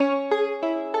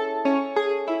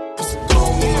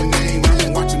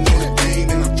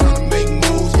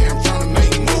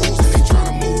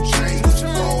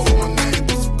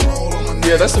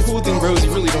Yeah, that's the cool thing, bros.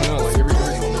 You really don't know. Like every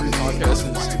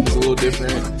podcast is a little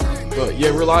different. But yeah,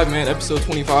 we're live, man. Episode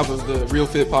 25 of the Real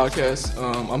Fit podcast.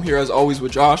 I'm here as always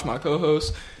with Josh, my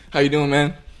co-host. How you doing,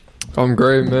 man? I'm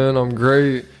great, man. I'm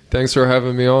great. Thanks for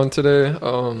having me on today.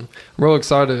 I'm real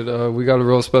excited. We got a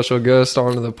real special guest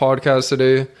on the podcast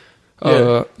today.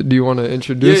 Do you want to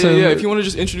introduce him? Yeah. If you want to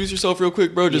just introduce yourself real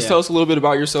quick, bro, just tell us a little bit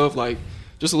about yourself, like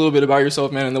just a little bit about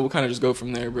yourself, man, and then we'll kind of just go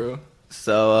from there, bro.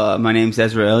 So my name's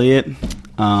Ezra Elliott.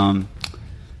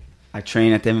 I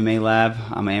train at the MMA lab.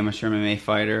 I'm an amateur MMA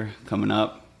fighter coming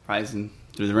up, rising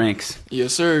through the ranks.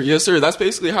 Yes, sir. That's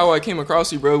basically how I came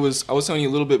across you, bro. I was telling you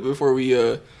a little bit before we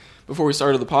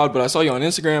started the pod, but I saw you on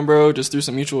Instagram, bro, just through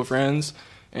some mutual friends,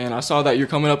 and I saw that you're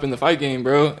coming up in the fight game,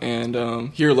 bro,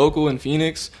 and here local in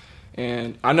Phoenix.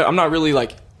 And I'm not really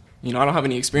like, I don't have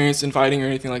any experience in fighting or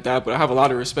anything like that, but I have a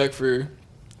lot of respect for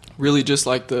really just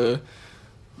like the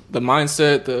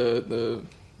mindset, the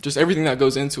just everything that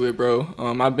goes into it, bro.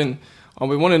 I've been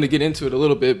wanting to get into it a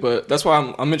little bit, but that's why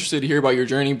I'm interested to hear about your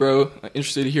journey, bro. I'm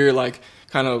interested to hear like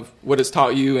kind of what it's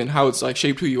taught you and how it's like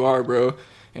shaped who you are, bro.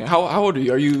 And how old are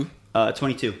you? Are you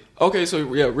 22? Okay,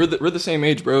 so yeah, we're the same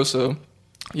age, bro. So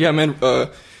yeah, man.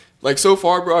 Like so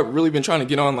far, bro, I've really been trying to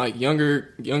get on like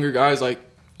younger guys like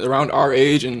around our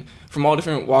age and from all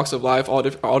different walks of life, all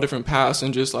different paths,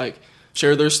 and just like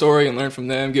share their story and learn from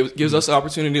them. Gives us the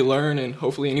opportunity to learn, and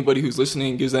hopefully anybody who's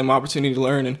listening gives them opportunity to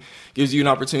learn and gives you an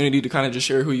opportunity to kind of just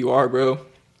share who you are, bro.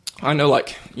 I know,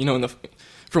 like,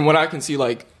 from what I can see,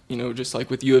 like, just like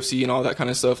with UFC and all that kind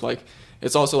of stuff, like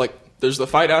it's also like there's the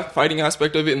fighting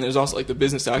aspect of it, and there's also like the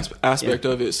business aspect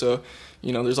of it. So,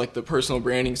 there's like the personal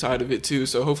branding side of it too.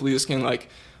 So hopefully this can like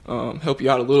help you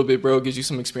out a little bit, bro. Gives you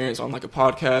some experience on like a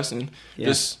podcast and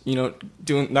just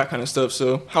doing that kind of stuff.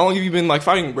 So how long have you been like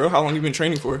fighting, bro? How long have you been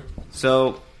training for?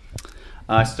 So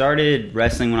I started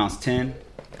wrestling when I was 10.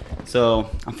 So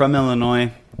I'm from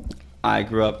Illinois. I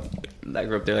grew up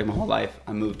there like my whole life.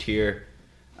 I moved here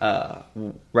right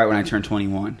when I turned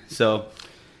 21. So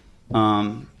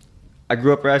I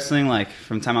grew up wrestling like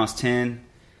from the time I was 10.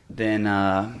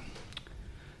 Then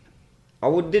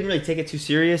didn't really take it too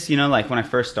serious, like when I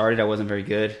first started, I wasn't very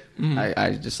good. Mm-hmm.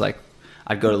 I just like,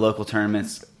 I'd go to local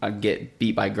tournaments, I'd get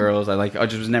beat by girls. I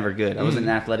just was never good. I wasn't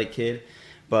an athletic kid,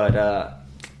 but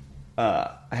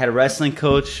I had a wrestling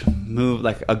coach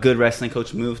a good wrestling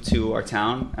coach moved to our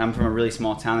town. I'm from a really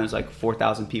small town. There's like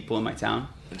 4,000 people in my town.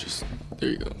 There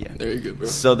you go. Yeah, there you go, bro.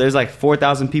 So there's like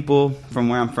 4,000 people from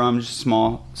where I'm from, just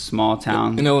small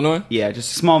town. In Illinois? Yeah,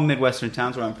 just small Midwestern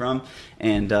towns where I'm from.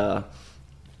 And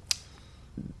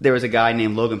there was a guy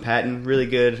named Logan Patton, really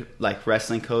good like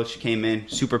wrestling coach, came in,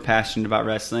 super passionate about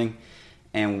wrestling.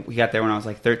 And we got there when I was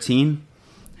like 13.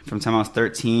 From the time I was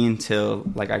 13 till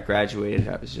like I graduated,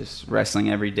 I was just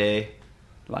wrestling every day,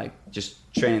 like just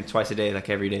training twice a day, like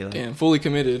every day. Like, damn, fully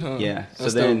committed, huh? Yeah.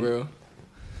 That's so then, dope, bro.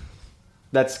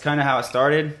 That's kind of how it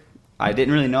started. I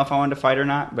didn't really know if I wanted to fight or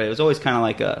not, but it was always kind of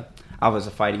like I was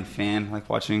a fighting fan, like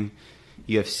watching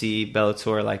UFC,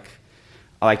 Bellator, like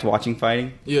I liked watching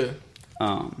fighting. Yeah.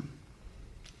 I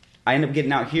ended up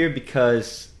getting out here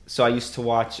because I used to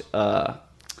watch the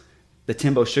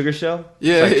Timbo Sugar Show.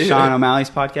 Yeah, it's like Sean O'Malley's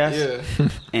podcast. Yeah.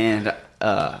 And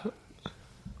damn,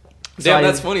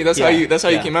 that's funny. That's how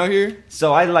you came out here.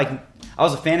 So I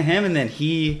was a fan of him, and then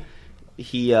he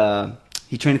trained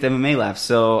at the MMA lab,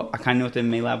 so I kind of knew what the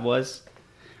MMA lab was.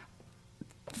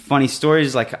 Funny story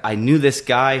is like I knew this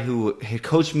guy who had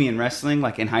coached me in wrestling,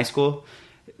 like in high school.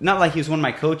 Not like he was one of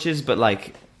my coaches, but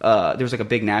like there was like a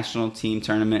big national team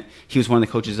tournament. He was one of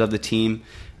the coaches of the team,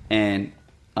 and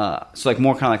so like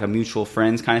more kind of like a mutual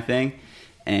friends kind of thing.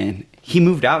 And he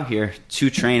moved out here to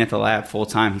train at the lab full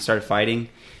time. He started fighting,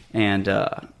 and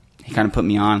he kind of put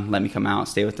me on, let me come out,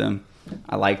 stay with him.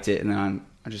 I liked it, and then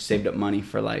I just saved up money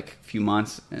for like a few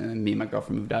months, and me and my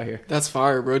girlfriend moved out here. That's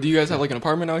fire, bro. Do you guys have like an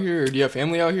apartment out here, or do you have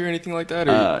family out here, or anything like that?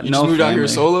 Or you no just moved family. out here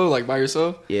solo, like by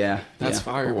yourself? Yeah. That's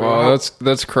fire, bro. Wow,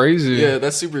 that's crazy. Yeah,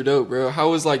 that's super dope, bro. How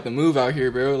was like the move out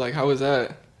here, bro? Like, how was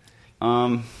that?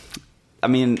 I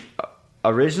mean,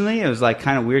 originally it was like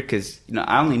kind of weird because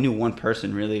I only knew one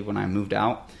person really when I moved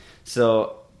out,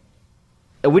 so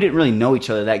we didn't really know each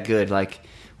other that good. Like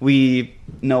we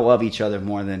know of each other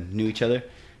more than knew each other.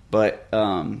 But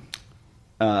I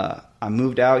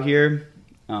moved out here.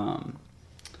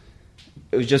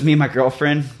 It was just me and my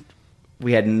girlfriend.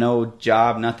 We had no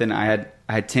job, nothing. I had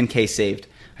 $10K saved.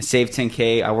 I saved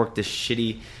 $10K. I worked this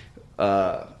shitty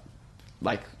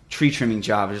like tree trimming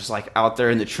job, just like out there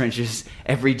in the trenches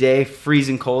every day,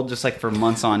 freezing cold, just like for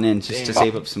months on end, just to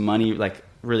save up some money, like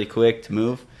really quick to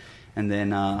move. And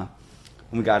then when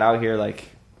we got out here, like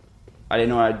I didn't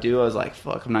know what I'd do. I was like,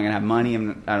 fuck, I'm not gonna have money.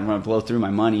 I'm gonna blow through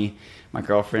my money. My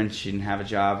girlfriend, she didn't have a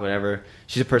job, whatever.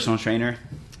 She's a personal trainer,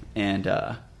 and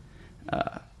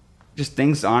just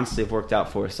things honestly have worked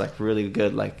out for us like really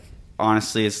good. Like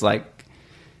honestly, it's like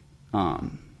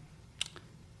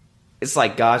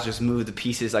God's just moved the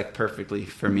pieces like perfectly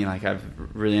for me. Like I'm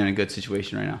really in a good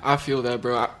situation right now. I feel that,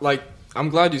 bro. I'm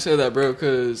glad you said that, bro,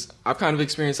 because I've kind of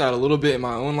experienced that a little bit in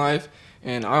my own life.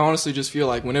 And I honestly just feel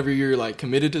like whenever you're like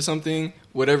committed to something,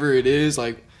 whatever it is,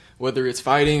 like whether it's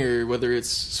fighting or whether it's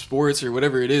sports or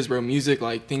whatever it is, bro, music,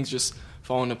 like things just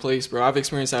fall into place, bro. I've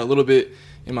experienced that a little bit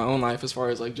in my own life as far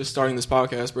as like just starting this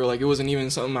podcast, bro. Like it wasn't even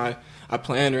something I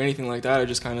planned or anything like that. I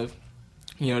just kind of,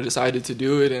 decided to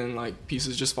do it, and like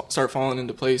pieces just start falling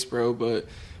into place, bro. But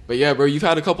yeah, bro, you've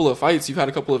had a couple of fights. You've had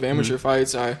a couple of amateur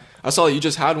fights. I saw you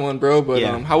just had one, bro. But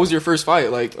how was your first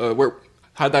fight? Like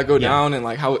how'd that go down, and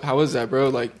like how was that, bro?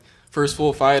 Like first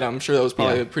full fight, I'm sure that was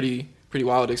probably a pretty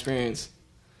wild experience.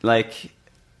 Like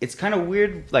it's kind of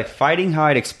weird. Like fighting, how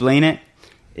I'd explain it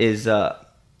is,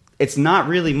 it's not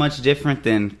really much different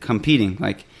than competing.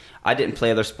 Like I didn't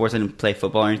play other sports. I didn't play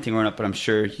football or anything growing up, but I'm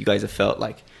sure you guys have felt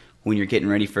like when you're getting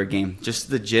ready for a game, just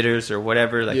the jitters or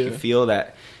whatever. Like you feel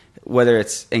that, whether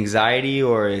it's anxiety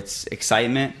or it's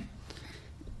excitement.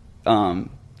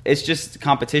 It's just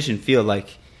competition feel.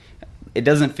 Like it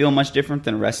doesn't feel much different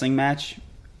than a wrestling match,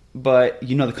 but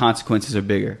the consequences are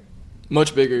bigger.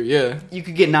 Much bigger, yeah. You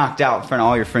could get knocked out in front of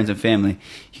all your friends and family.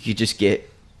 You could just get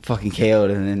fucking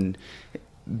KO'd and then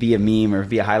be a meme or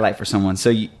be a highlight for someone.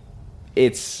 So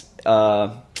it's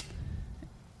a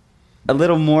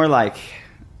little more like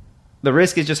the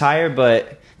risk is just higher,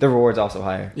 but the reward's also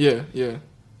higher. Yeah.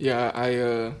 I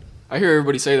hear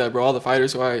everybody say that, bro. All the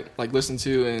fighters who I like listen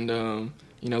to and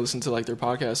listen to like their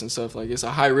podcasts and stuff. Like it's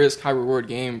a high risk, high reward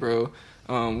game, bro.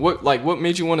 What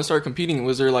made you want to start competing?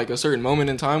 Was there like a certain moment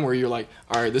in time where you're like,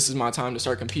 all right, this is my time to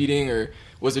start competing, or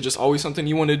was it just always something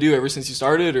you wanted to do ever since you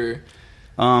started, or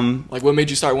like what made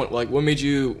you start? Like what made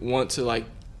you want to like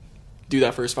do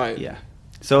that first fight? Yeah.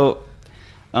 So,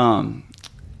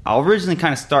 I'll originally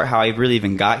kind of start how I really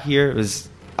even got here. It was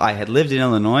I had lived in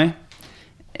Illinois,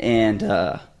 and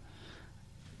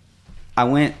I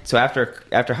went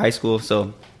after high school.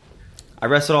 So I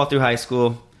wrestled all through high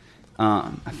school.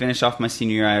 I finished off my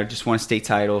senior year. I just won a state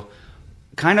title.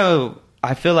 Kind of,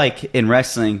 I feel like in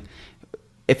wrestling,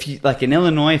 if you like in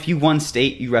Illinois, if you won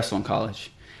state, you wrestle in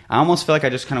college. I almost feel like I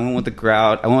just kind of went with the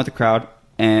crowd.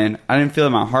 And I didn't feel that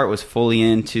my heart was fully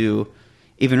into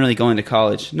even really going to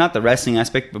college. Not the wrestling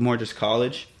aspect, but more just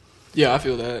college. Yeah, I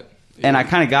feel that. Yeah. And I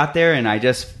kind of got there, and I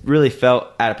just really felt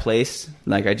out of place.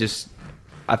 Like I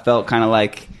felt kind of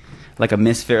like a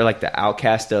misfit, like the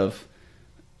outcast of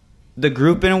the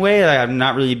group in a way. Like I'm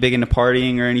not really big into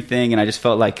partying or anything, and I just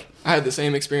felt like I had the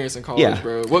same experience in college,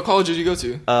 bro. What college did you go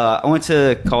to? I went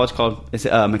to a college called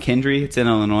McKendree. It's in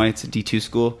Illinois. It's a D2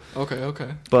 school. Okay.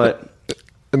 But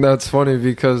and that's funny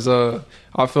because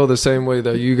I feel the same way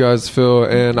that you guys feel,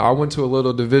 and I went to a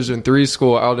little Division III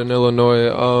school out in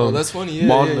Illinois. That's funny. Yeah,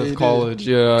 Monmouth College.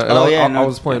 Yeah, and I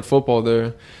was playing football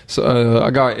there. So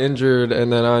I got injured,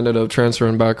 and then I ended up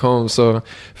transferring back home. So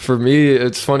for me,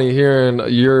 it's funny hearing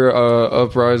your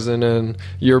uprising and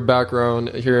your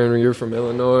background, hearing you're from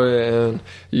Illinois, and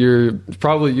you're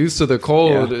probably used to the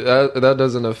cold. Yeah. That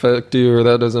doesn't affect you, or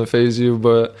that doesn't faze you.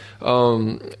 But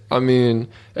I mean,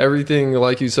 everything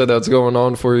like you said that's going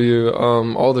on for you,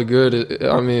 all the good.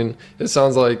 It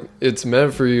sounds like it's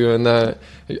meant for you, and that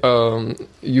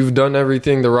you've done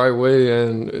everything the right way,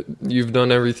 and you've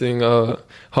done everything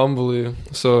humbly.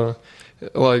 So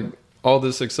like all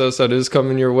the success that is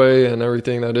coming your way and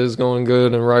everything that is going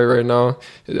good and right now,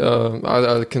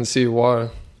 I can see why.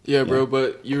 Yeah, bro.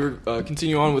 But you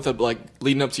continue on with like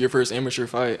leading up to your first amateur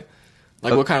fight.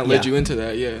 Like what kind of led you into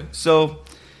that? Yeah. So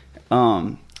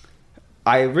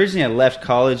I originally had left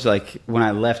college. Like when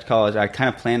I left college, I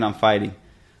kind of planned on fighting.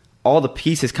 All the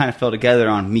pieces kind of fell together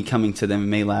on me coming to the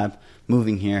MMA lab,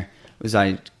 moving here.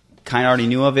 I kind of already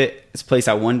knew of it. It's a place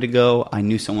I wanted to go. I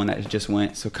knew someone that just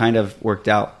went, so kind of worked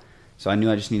out. So I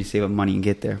knew I just needed to save up money and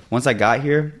get there. Once I got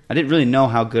here, I didn't really know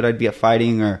how good I'd be at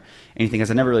fighting or anything, because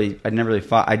I'd never really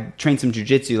fought. I trained some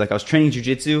jiu-jitsu. Like I was training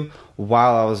jiu-jitsu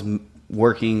while I was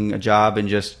working a job and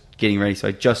just getting ready. So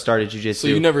I just started jiu-jitsu. So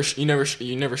you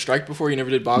never striked before? You never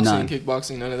did boxing,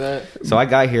 kickboxing, none of that? So I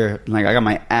got here, like I got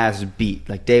my ass beat.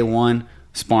 Like day one,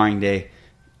 sparring day,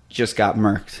 just got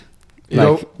murked.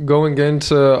 Going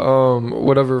into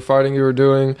whatever fighting you were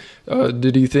doing,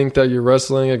 did you think that your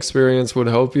wrestling experience would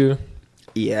help you?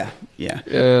 Yeah.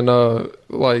 And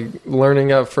like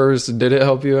learning at first, did it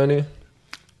help you any?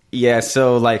 Yeah,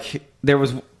 so like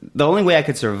the only way I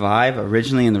could survive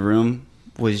originally in the room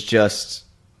was just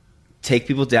take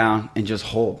people down and just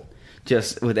hold.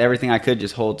 Just with everything I could,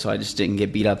 just hold, so I just didn't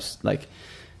get beat up. Like,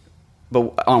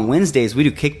 but on Wednesdays we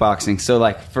do kickboxing, so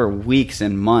like for weeks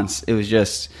and months it was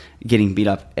just getting beat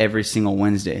up every single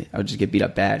Wednesday. I would just get beat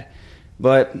up bad,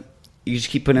 but you just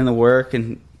keep putting in the work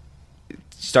and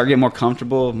start getting more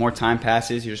comfortable. More time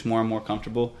passes, you're just more and more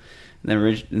comfortable, and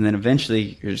then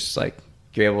eventually you're just like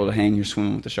you're able to hang. You're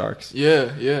swimming with the sharks.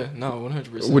 Yeah, no,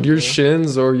 100%. Would your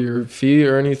shins or your feet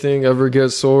or anything ever get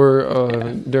sore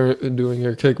during doing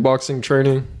your kickboxing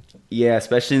training? Yeah,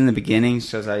 especially in the beginning,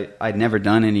 because I'd never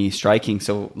done any striking,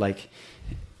 so like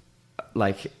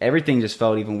everything just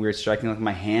felt even weird striking. Like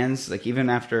my hands, like even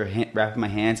after wrapping my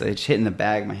hands, I just hit in the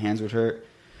bag, my hands would hurt.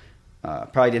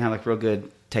 Probably didn't have like real good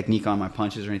technique on my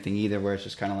punches or anything either, where it's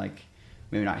just kind of like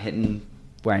maybe not hitting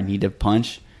where I need to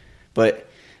punch. But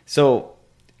so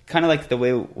kind of like the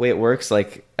way it works,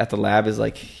 like at the lab, is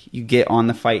like you get on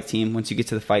the fight team. Once you get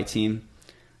to the fight team,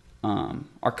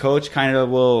 our coach kind of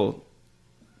will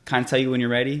tell you when you're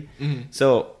ready. Mm-hmm.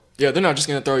 So yeah, they're not just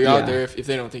gonna throw you out there if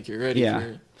they don't think you're ready.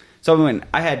 Yeah. So when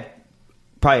I had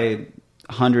probably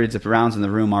hundreds of rounds in the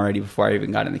room already before I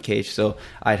even got in the cage. So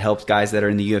I'd helped guys that are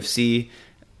in the UFC.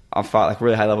 I fought like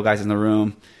really high level guys in the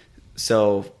room.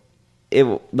 So I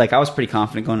was pretty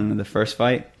confident going into the first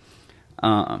fight.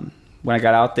 When I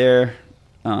got out there,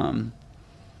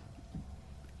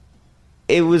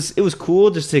 it was cool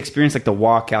just to experience like the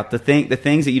walkout, the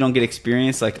things that you don't get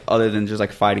experience like other than just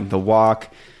like fighting. The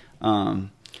walk,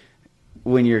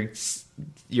 when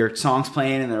your song's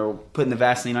playing and they're putting the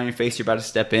Vaseline on your face, you're about to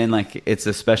step in, like it's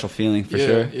a special feeling for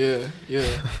sure.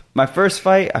 Yeah. My first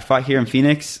fight, I fought here in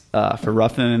Phoenix for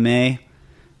Rough MMA,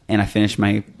 and I finished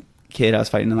my kid. I was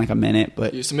fighting in like a minute,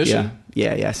 but you submission?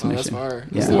 Yeah, submission. Oh, that's fire.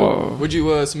 Yeah. Whoa. What'd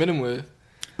you submit him with?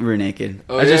 Rear naked.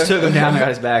 Oh, I just took him down, got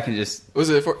his back, and just was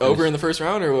it over in the first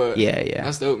round or what? Yeah.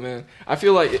 That's dope, man. I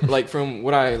feel like from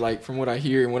what I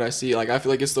hear and what I see, like I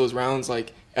feel like it's those rounds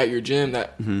like at your gym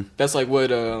that's like what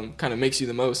kind of makes you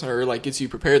the most, or like gets you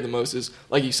prepared the most, is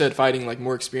like you said, fighting like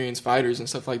more experienced fighters and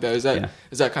stuff like that. Is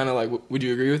that kind of like, would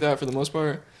you agree with that for the most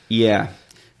part? Yeah.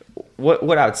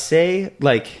 What I would say,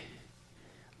 like,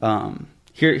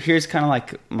 here's kind of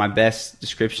like my best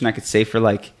description I could say for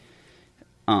like,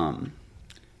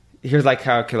 here's like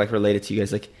how I could like relate it to you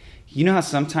guys. Like, you know how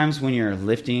sometimes when you're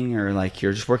lifting or like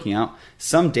you're just working out,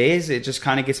 some days it just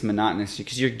kind of gets monotonous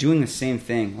because you're doing the same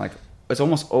thing. Like it's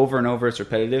almost over and over. It's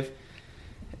repetitive.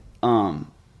 But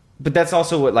that's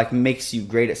also what like makes you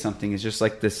great at something, is just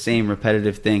like the same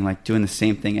repetitive thing, like doing the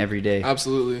same thing every day.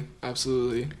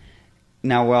 Absolutely.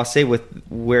 Now, what I'll say with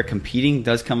where competing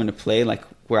does come into play, like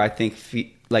where I think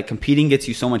like competing gets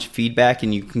you so much feedback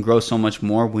and you can grow so much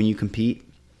more when you compete,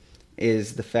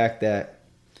 is the fact that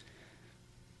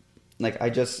like I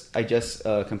just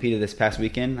competed this past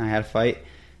weekend. I had a fight.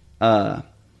 I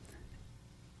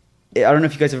don't know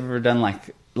if you guys have ever done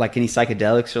like any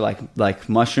psychedelics or like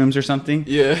mushrooms or something.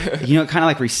 Yeah. You know, it kind of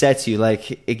like resets you.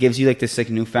 Like it gives you like this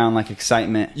like newfound like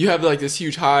excitement. You have like this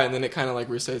huge high and then it kind of like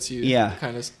resets you. Yeah.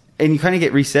 Kind of. And you kind of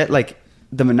get reset. Like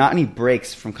the monotony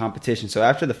breaks from competition. So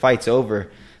after the fight's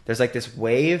over, there's like this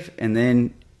wave, and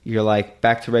then you're like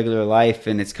back to regular life,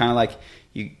 and it's kind of like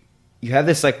you have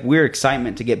this like weird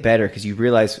excitement to get better because you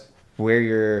realize where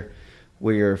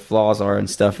your flaws are and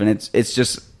stuff, and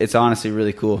it's honestly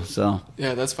really cool. So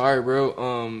yeah, that's fire,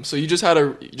 bro. So you just had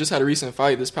a recent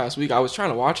fight this past week. I was trying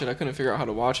to watch it, I couldn't figure out how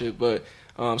to watch it, but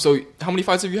so how many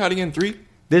fights have you had again? 3?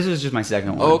 This was just my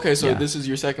second one. Oh, okay, so This is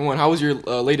your second one. How was your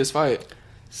latest fight?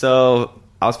 So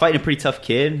I was fighting a pretty tough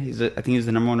kid. I think he was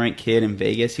the number 1 ranked kid in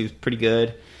Vegas. He was pretty good.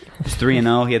 He was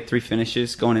 3-0. He had 3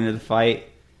 finishes going into the fight.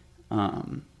 I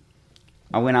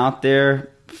went out there,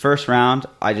 first round,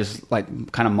 I just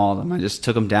like kind of mauled him. I just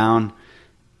took him down,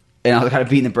 and I was kind of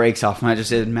beating the brakes off him. I just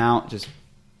did mount, just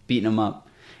beating him up.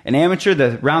 An amateur,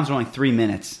 the rounds are only 3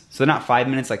 minutes. So they're not 5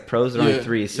 minutes like pros, they're only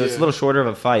 3. So it's a little shorter of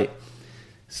a fight.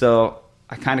 So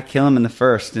I kind of kill him in the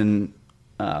first, and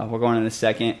we're going in the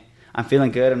second. I'm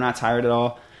feeling good. I'm not tired at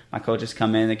all. My coaches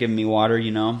come in, they're giving me water,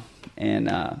 you know, and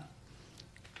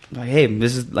like, hey,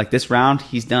 this is like this round,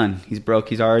 he's done. He's broke.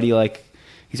 He's already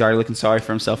looking sorry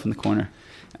for himself in the corner.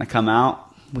 And I come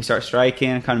out, we start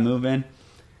striking, kind of moving.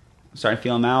 I'm starting to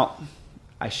feel him out.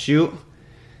 I shoot,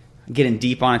 I'm getting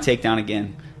deep on a takedown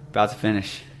again, about to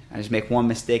finish. I just make one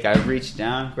mistake. I reach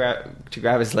down to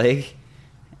grab his leg,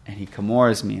 and he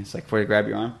Kimuras me. It's like, before you grab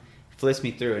your arm, he flips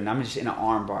me through, and I'm just in an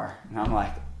arm bar, and I'm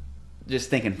like, just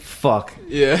thinking, fuck.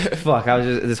 Yeah. Fuck.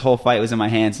 This whole fight was in my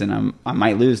hands, and I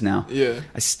might lose now. Yeah.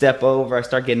 I step over. I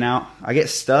start getting out. I get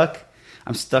stuck.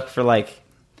 I'm stuck for like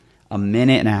a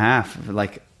minute and a half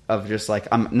of just like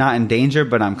I'm not in danger,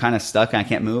 but I'm kind of stuck and I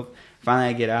can't move. Finally,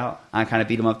 I get out. I kind of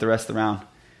beat him up the rest of the round.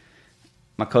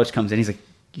 My coach comes in. He's like,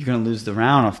 "You're gonna lose the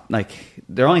round. Like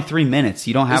they're only 3 minutes.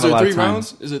 You don't have a lot of time." Is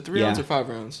it 3 rounds? Is it 3 rounds or 5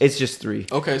 rounds? It's just 3.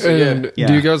 Okay, so yeah.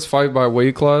 Do you guys fight by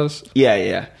weight class?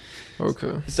 Yeah.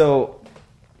 Okay. So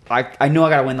I know I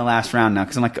gotta win the last round now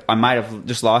because I'm like I might have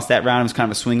just lost that round. It was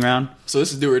kind of a swing round. So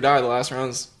this is do or die. The last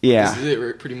rounds. Yeah. This is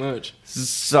it, pretty much.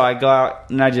 So I go out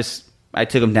and I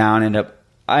took him down.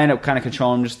 I ended up kind of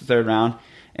controlling him just the 3rd round.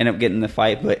 Ended up getting the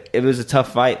fight, but it was a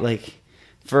tough fight. Like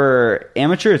for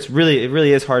amateur, it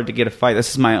really is hard to get a fight. This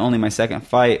is my 2nd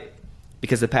fight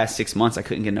because the past 6 months I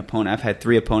couldn't get an opponent. I've had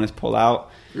 3 opponents pull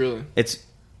out. Really?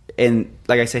 And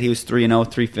like I said, he was 3-0,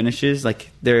 3 finishes.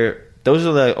 Like those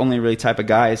are the only really type of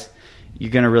guys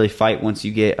you're gonna really fight once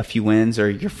you get a few wins, or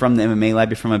you're from the MMA lab,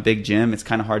 you're from a big gym. It's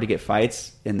kind of hard to get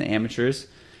fights in the amateurs.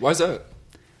 Why is that?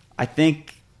 I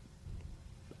think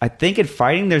in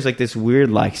fighting there's like this weird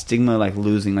like stigma like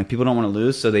losing. Like people don't want to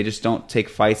lose, so they just don't take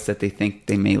fights that they think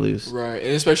they may lose. Right,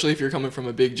 and especially if you're coming from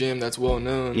a big gym that's well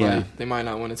known, like they might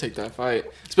not want to take that fight.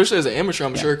 Especially as an amateur,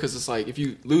 I'm sure, because it's like if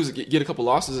you lose, get a couple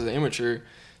losses as an amateur,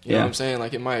 you know what I'm saying?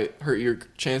 Like it might hurt your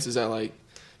chances at like.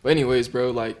 But anyways,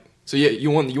 bro, like so you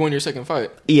won your 2nd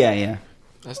fight. Yeah.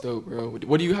 That's dope, bro.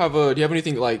 What do you have? Do you have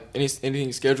anything like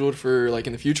anything scheduled for like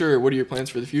in the future, or what are your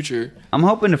plans for the future? I'm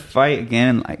hoping to fight again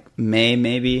in like May,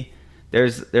 maybe.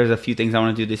 There's a few things I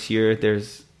want to do this year.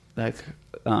 There's like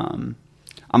I'm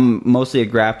mostly a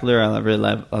grappler.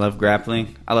 I love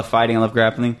grappling. I love fighting. I love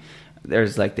grappling.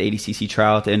 There's like the ADCC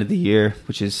trial at the end of the year,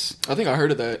 which is I think I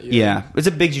heard of that. Yeah, it's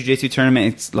a big jiu-jitsu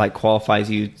tournament. It's like qualifies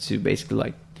you to basically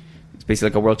like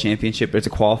a world championship, but it's a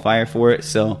qualifier for it.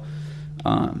 So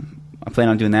I plan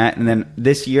on doing that, and then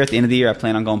this year at the end of the year I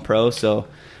plan on going pro. So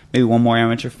maybe one more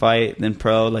amateur fight, then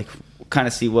pro. Like kind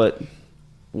of see we'll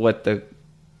kind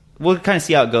of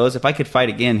see how it goes. If I could fight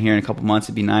again here in a couple months,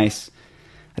 it'd be nice.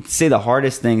 I'd say the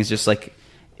hardest thing is just like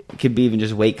it could be even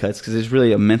just weight cuts because it's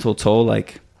really a mental toll.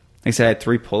 Like I said, I had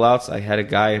 3 pullouts. I had a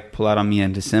guy pull out on me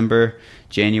in December,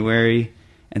 January,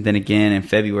 and then again in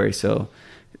February. So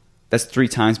that's 3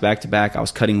 times back to back. I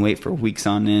was cutting weight for weeks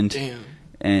on end. Damn.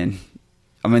 And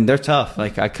I mean they're tough.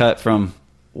 Like I cut from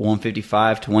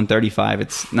 155 to 135.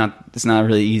 It's not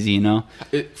really easy, you know.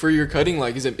 For your cutting,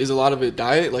 like is a lot of it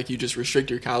diet? Like you just restrict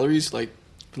your calories, like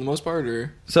for the most part,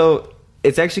 or so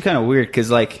it's actually kind of weird because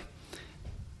like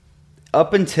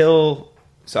up until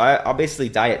I'll basically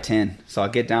diet 10. So I'll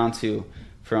get down to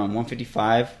from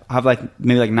 155. I'll have like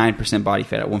maybe like 9% body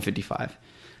fat at 155.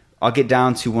 I'll get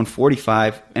down to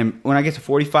 145, and when I get to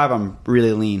 45, I'm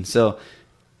really lean. So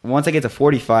once I get to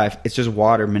 45, it's just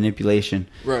water manipulation.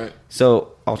 Right.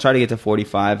 So I'll try to get to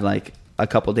 45 like a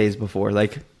couple days before.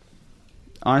 Like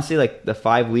honestly, like the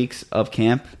 5 weeks of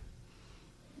camp,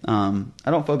 I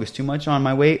don't focus too much on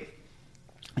my weight.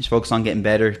 I just focus on getting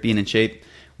better, being in shape.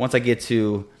 Once I get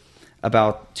to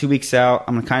about 2 weeks out,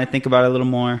 I'm gonna kind of think about it a little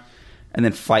more. And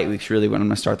then fight week's really when I'm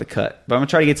going to start the cut. But I'm going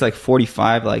to try to get to like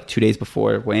 45 like 2 days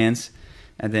before weigh-ins.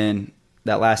 And then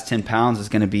that last 10 pounds is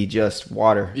going to be just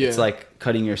water. Yeah. It's like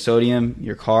cutting your sodium,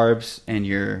 your carbs, and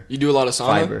your You do a lot of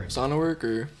sauna work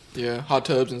or hot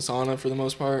tubs and sauna for the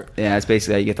most part? Yeah, it's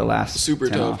basically how you get the last super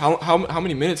tough. How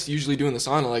many minutes do you usually do in the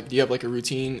sauna? Like do you have like a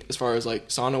routine as far as like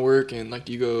sauna work, and like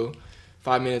do you go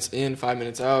 5 minutes in, 5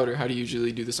 minutes out, or how do you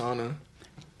usually do the sauna?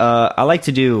 I like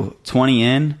to do 20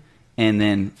 in. And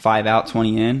then 5 out,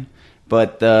 20 in.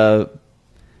 But the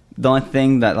only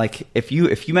thing that like if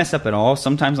you mess up at all,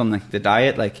 sometimes on the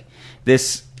diet, like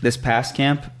this past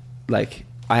camp, like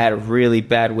I had a really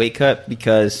bad weight cut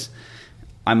because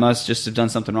I must just have done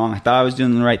something wrong. I thought I was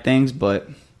doing the right things, but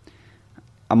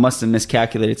I must have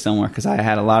miscalculated somewhere because I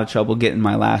had a lot of trouble getting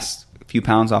my last few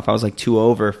pounds off. I was like 2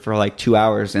 over for like 2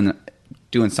 hours and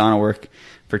doing sauna work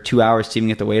for 2 hours to even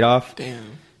get the weight off.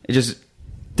 Damn. It just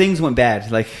things went bad.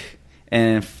 Like.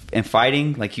 And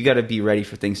fighting, like you got to be ready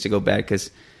for things to go bad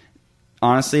because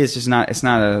honestly, it's not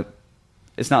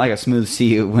like a smooth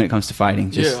sea when it comes to fighting.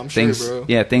 Just I'm things, sure, bro.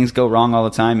 Yeah, things go wrong all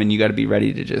the time, and you got to be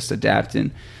ready to just adapt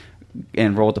and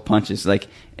roll with the punches. Like,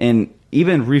 and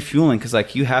even refueling because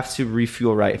like you have to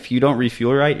refuel right. If you don't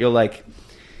refuel right,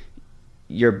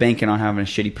 you're banking on having a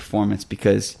shitty performance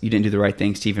because you didn't do the right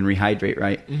things to even rehydrate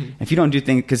right. Mm-hmm. If you don't do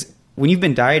things, because when you've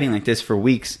been dieting like this for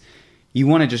weeks. You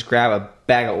want to just grab a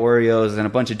bag of Oreos and a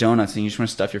bunch of donuts and you just want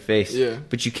to stuff your face. Yeah.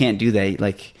 But you can't do that.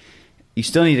 Like, you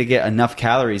still need to get enough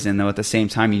calories in, though. At the same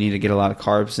time, you need to get a lot of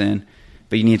carbs in.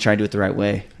 But you need to try to do it the right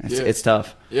way. It's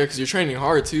tough. Yeah, because you're training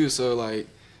hard, too. So, like,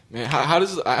 Man, how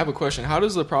does I have a question? How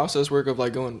does the process work of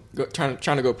like trying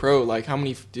to go pro? Like,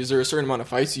 is there a certain amount of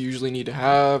fights you usually need to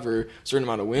have, or a certain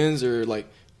amount of wins, or like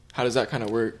how does that kind of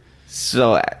work?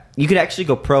 So you could actually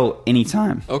go pro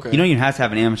anytime. Okay. You don't even have to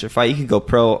have an amateur fight. You could go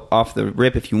pro off the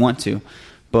rip if you want to,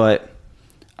 but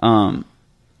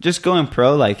just going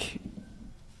pro, like,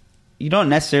 you don't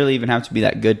necessarily even have to be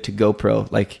that good to go pro.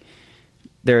 Like,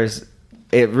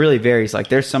 it really varies. Like,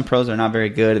 there's some pros that are not very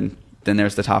good, and then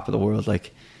there's the top of the world.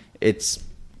 Like, it's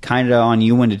kind of on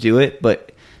you when to do it,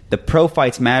 but the pro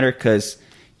fights matter because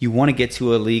you want to get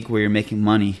to a league where you're making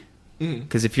money.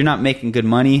 Because if you're not making good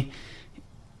money,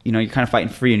 you know, you're kind of fighting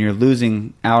free and you're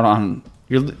losing out on.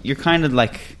 You're kind of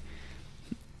like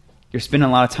you're spending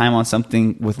a lot of time on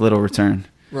something with little return.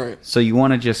 Right. So you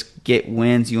want to just get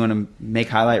wins. You want to make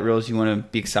highlight reels. You want to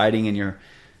be exciting, and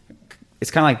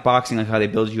it's kind of like boxing, like how they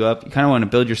build you up. You kind of want to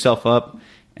build yourself up,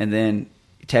 and then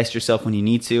test yourself when you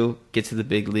need to, get to the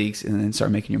big leagues, and then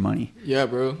start making your money. Yeah,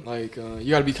 bro. Like, you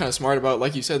got to be kind of smart about,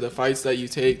 like you said, the fights that you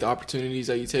take, the opportunities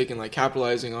that you take, and like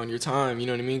capitalizing on your time. You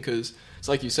know what I mean? Because it's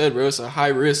like you said, bro. It's a high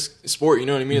risk sport. You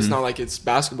know what I mean? It's not like it's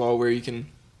basketball where you can,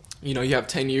 you know, you have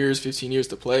 10 years, 15 years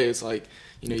to play. It's like,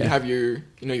 you know, you have your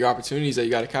opportunities that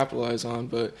you got to capitalize on.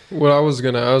 But what I was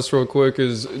gonna ask real quick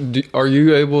is, are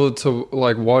you able to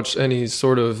like watch any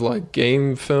sort of like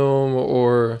game film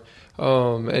or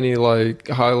any like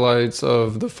highlights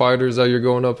of the fighters that you're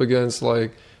going up against,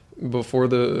 like before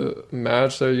the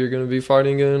match that you're going to be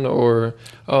fighting in, or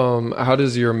how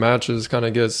does your matches kind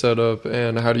of get set up,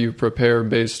 and how do you prepare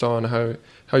based on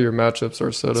how your matchups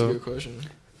are set up? That's a good question.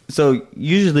 So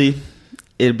usually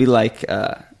it'd be like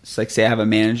say I have a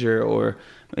manager, or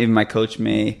maybe my coach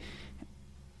may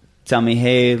tell me,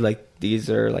 hey, like these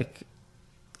are like,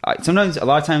 sometimes, a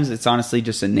lot of times it's honestly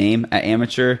just a name. At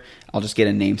amateur, I'll just get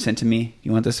a name sent to me.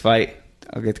 You want this fight?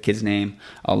 I'll get the kid's name.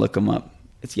 I'll look him up.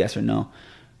 It's yes or no.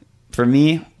 For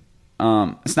me,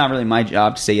 it's not really my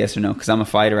job to say yes or no, because I'm a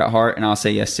fighter at heart, and I'll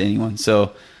say yes to anyone.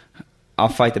 So I'll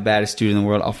fight the baddest dude in the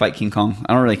world. I'll fight King Kong.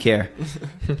 I don't really care.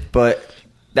 But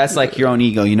that's like your own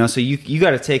ego, you know? So you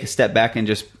got to take a step back and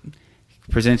just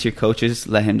present it to your coaches.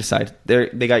 Let him decide.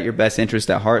 They got your best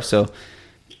interest at heart. So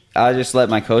I'll just let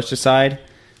my coach decide.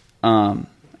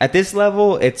 At this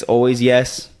level, it's always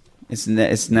yes.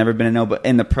 It's never been a no. But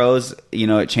in the pros, you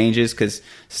know, it changes because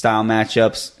style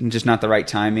matchups and just not the right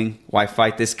timing. Why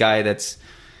fight this guy that's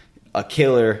a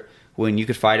killer when you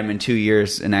could fight him in 2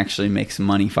 years and actually make some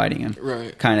money fighting him?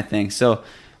 Right. Kind of thing. So,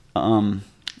 but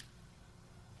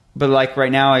like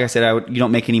right now, like I said, you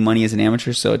don't make any money as an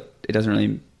amateur, so it doesn't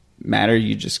really matter.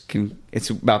 You just can. It's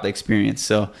about the experience.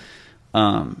 So,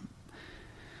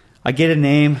 I get a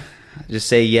name. I just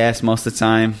say yes most of the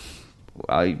time.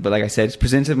 But like I said, it's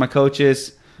presented to my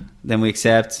coaches, then we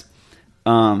accept.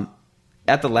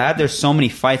 At the lab, there's so many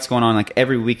fights going on, like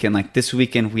every weekend. Like this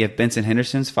weekend, we have Benson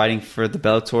Henderson's fighting for the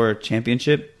Bellator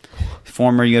championship.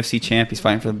 Former UFC champ. He's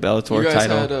fighting for the Bellator title. You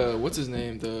guys had, what's his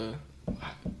name? The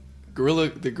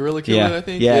Gorilla Killer, I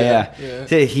think? Yeah.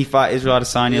 He fought Israel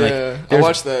Adesanya. Yeah, like, I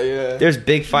watched that, yeah. There's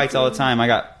big fights all the time. I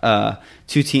got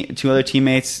two other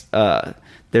teammates.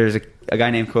 There's a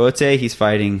guy named Coyote. He's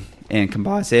fighting in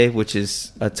Combate, which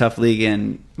is a tough league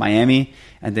in Miami.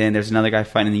 And then there's another guy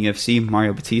fighting in the UFC,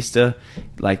 Mario Batista,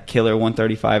 like killer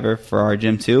 135er for our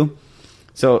gym too.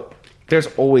 So there's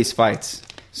always fights.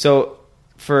 So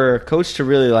for a coach to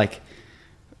really like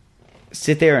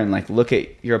sit there and like look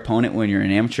at your opponent when you're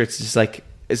an amateur, it's just like,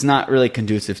 it's not really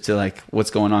conducive to like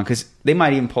what's going on, because they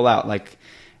might even pull out. Like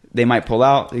they might pull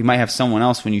out. You might have someone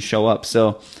else when you show up.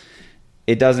 So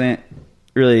it doesn't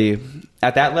really,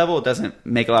 at that level, it doesn't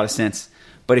make a lot of sense.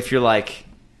 But if you're like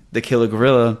the killer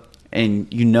gorilla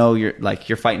and you know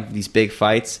you're fighting these big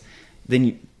fights,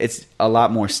 then it's a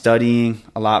lot more studying,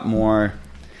 a lot more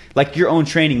like your own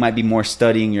training might be more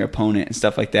studying your opponent and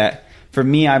stuff like that. For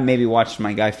me, I maybe watched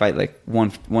my guy fight like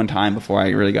one time before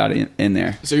I really got in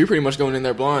there. So you're pretty much going in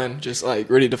there blind, just like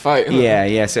ready to fight. Huh?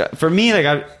 Yeah. So for me,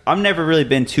 like I've never really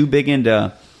been too big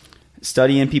into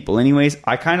studying people anyways.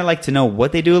 I kind of like to know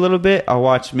what they do a little bit. I'll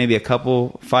watch maybe a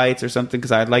couple fights or something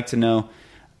because I'd like to know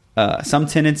some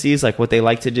tendencies, like what they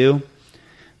like to do.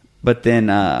 But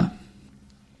then I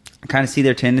kind of see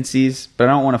their tendencies, but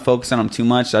I don't want to focus on them too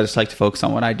much. I just like to focus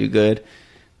on what I do good.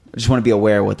 I just want to be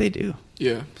aware of what they do.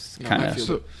 Yeah. Kind of.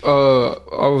 So,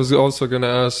 I was also going to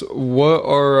ask, what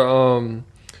are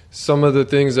some of the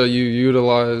things that you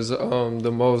utilize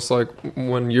the most, like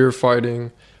when you're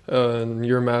fighting in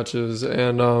your matches,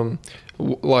 and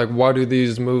like why do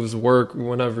these moves work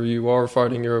whenever you are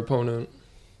fighting your opponent?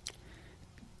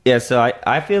 Yeah, so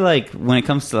I feel like when it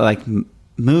comes to like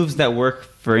moves that work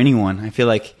for anyone, I feel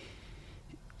like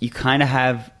you kind of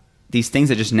have these things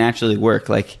that just naturally work.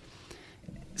 Like,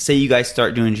 say you guys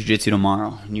start doing jiu-jitsu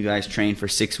tomorrow and you guys train for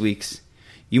 6 weeks.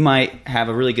 You might have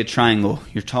a really good triangle.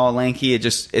 You're tall, lanky.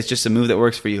 It's just a move that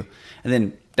works for you. And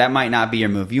then that might not be your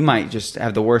move. You might just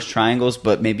have the worst triangles,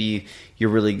 but maybe you're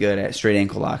really good at straight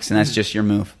ankle locks, and that's just your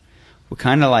move. We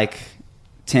kind of like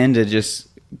tend to just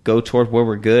go toward where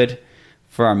we're good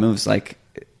for our moves. Like,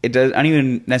 I don't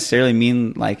even necessarily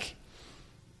mean like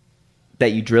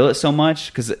that you drill it so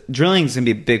much, because drilling is gonna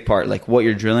be a big part, like what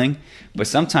you're drilling. But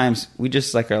sometimes we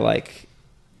just like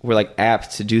we're like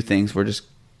apt to do things. We're just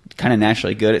kind of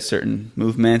naturally good at certain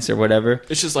movements or whatever.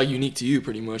 It's just like unique to you,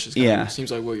 pretty much.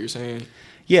 Seems like what you're saying.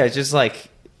 Yeah, it's just like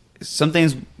some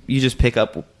things you just pick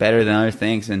up better than other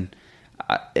things, and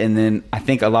then I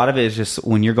think a lot of it is just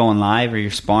when you're going live or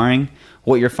you're sparring,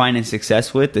 what you're finding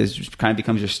success with is just kind of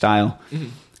becomes your style. Mm-hmm.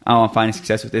 I'm finding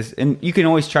success with this, and you can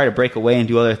always try to break away and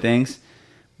do other things,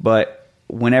 but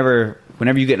whenever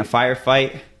you get in a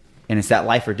firefight and it's that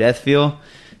life or death feel,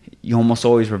 you almost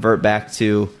always revert back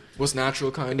to what's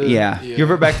natural, kind of. Yeah. You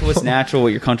revert back to what's natural, what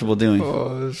you're comfortable doing.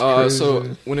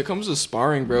 So when it comes to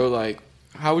sparring, bro, like,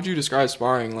 how would you describe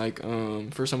sparring? Like,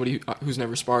 for somebody who's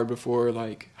never sparred before,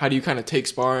 like, how do you kind of take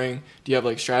sparring? Do you have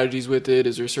like strategies with it?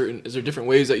 Is there different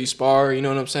ways that you spar? You know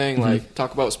what I'm saying? Mm-hmm. Like,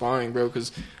 talk about sparring, bro,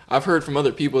 because I've heard from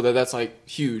other people that's like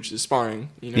huge, is sparring.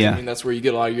 You know what I mean? That's where you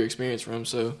get a lot of your experience from.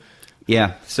 So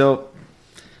yeah. So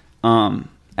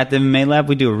at the MMA lab,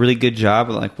 we do a really good job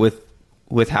like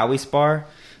with how we spar.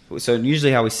 So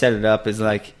usually how we set it up is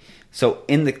like, so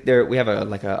we have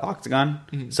a octagon.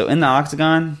 Mm-hmm. So in the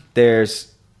octagon, there's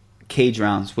cage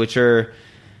rounds, which are,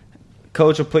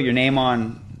 coach will put your name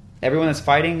on everyone that's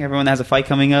fighting, everyone that has a fight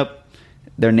coming up,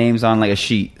 their name's on like a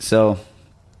sheet. So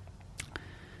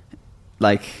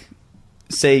like,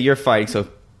 say you're fighting, so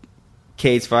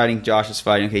Cade's fighting, Josh is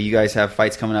fighting. Okay, you guys have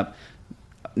fights coming up,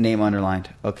 name underlined.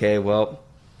 Okay, well,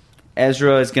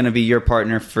 Ezra is going to be your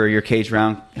partner for your cage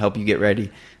round, help you get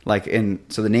ready. Like, and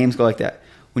so the names go like that.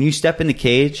 When you step in the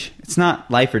cage, it's not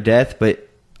life or death, but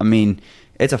I mean,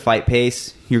 it's a fight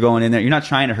pace. You're going in there. You're not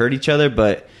trying to hurt each other,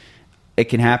 but it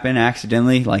can happen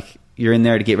accidentally. Like, you're in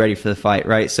there to get ready for the fight,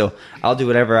 right? So I'll do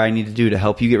whatever I need to do to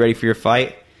help you get ready for your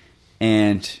fight.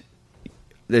 And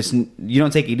you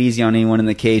don't take it easy on anyone in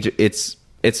the cage. It's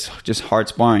just hard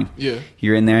sparring. Yeah.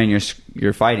 You're in there and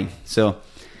you're fighting. So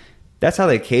that's how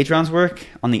the cage rounds work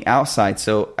on the outside.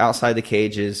 So outside the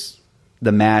cage is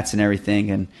the mats and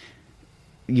everything, and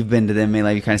you've been to them, you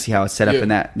kind of see how it's set up in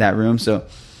that room. So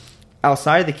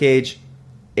outside of the cage,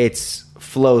 it's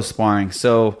flow sparring.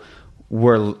 So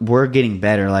we're getting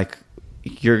better. Like,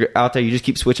 you're out there, you just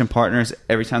keep switching partners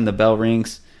every time the bell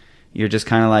rings. You're just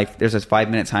kind of like, there's a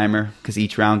 5-minute timer because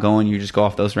each round going, you just go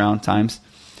off those round times,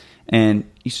 and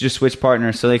you just switch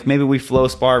partners. So like, maybe we flow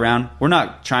spar around. We're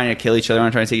not trying to kill each other. We're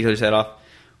not trying to take each other's head off.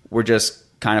 We're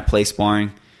just kind of play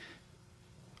sparring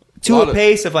to a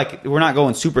pace of like, we're not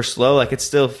going super slow. Like, it's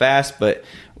still fast, but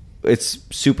it's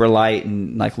super light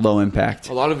and like low impact.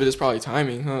 A lot of it is probably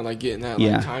timing, huh? Like getting that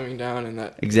timing down and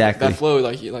that that flow,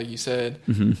 like you said.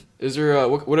 Mm-hmm. Is there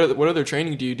what other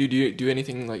training do you do? Do you do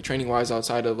anything like training wise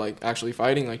outside of like actually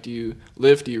fighting? Like, do you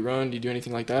lift? Do you run? Do you do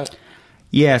anything like that?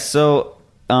 Yeah. So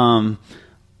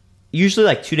usually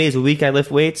like 2 days a week I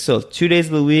lift weights. So 2 days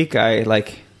of the week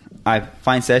I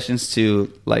find sessions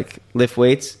to like lift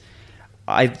weights.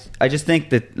 I just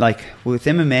think that like with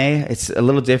MMA, it's a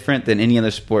little different than any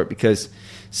other sport, because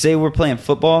say we're playing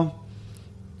football,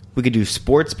 we could do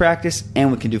sports practice and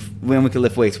we could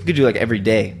lift weights. We could do like every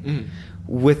day. Mm.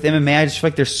 With MMA, I just feel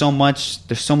like there's so much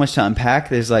to unpack.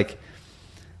 There's like,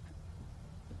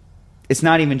 it's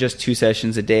not even just 2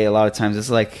 sessions a day. A lot of times it's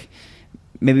like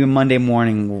maybe Monday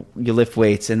morning you lift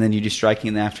weights and then you do striking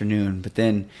in the afternoon. But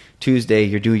then Tuesday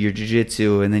you're doing your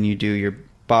jiu-jitsu and then you do your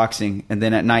boxing, and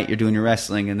then at night you're doing your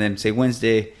wrestling, and then say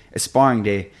Wednesday is sparring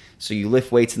day, so you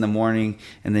lift weights in the morning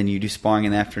and then you do sparring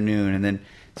in the afternoon, and then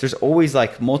so there's always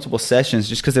like multiple sessions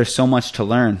just because there's so much to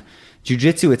learn.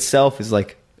 Jiu-jitsu itself is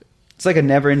like, it's like a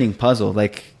never-ending puzzle.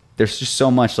 Like, there's just so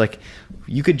much. Like,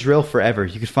 you could drill forever,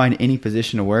 you could find any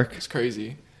position to work. It's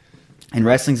crazy. And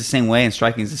wrestling's the same way and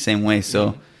striking's the same way.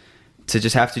 So to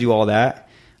just have to do all that,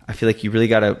 I feel like you really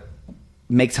got to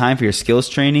make time for your skills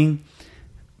training.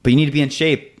 But you need to be in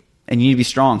shape and you need to be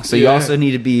strong. So you also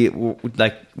need to be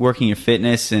like working your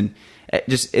fitness, and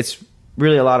it's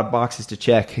really a lot of boxes to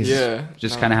check.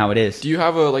 Just kind of how it is. Do you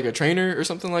have a trainer or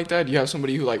something like that? Do you have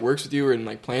somebody who like works with you and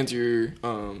like plans your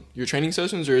training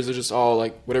sessions, or is it just all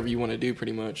like whatever you want to do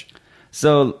pretty much?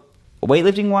 So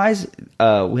weightlifting wise,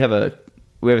 we have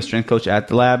a strength coach at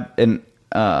the lab, and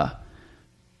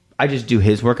I I just do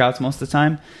his workouts most of the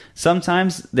time.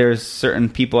 Sometimes there's certain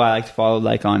people I like to follow,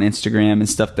 like on Instagram and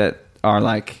stuff, that are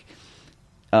like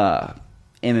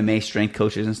MMA strength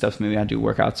coaches and stuff. So maybe I do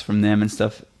workouts from them and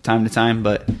stuff time to time.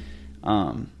 But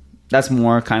that's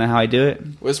more kind of how I do it.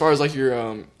 Well, as far as like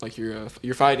your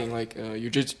fighting, like your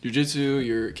jiu-jitsu,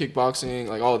 your kickboxing,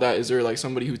 like all of that, is there like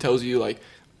somebody who tells you like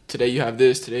today you have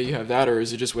this, today you have that, or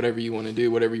is it just whatever you want to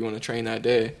do, whatever you want to train that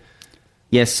day?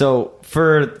 Yeah, so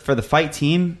for the fight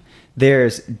team,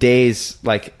 there's days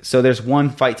like, so there's one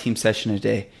fight team session a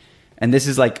day. And this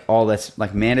is like all that's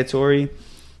like mandatory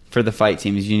for the fight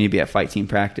team, is you need to be at fight team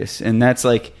practice. And that's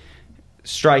like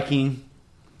striking,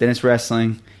 then it's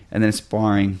wrestling, and then it's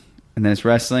sparring, and then it's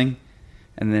wrestling,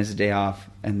 and then it's a day off,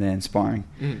 and then sparring.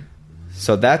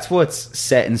 So that's what's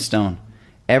set in stone.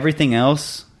 Everything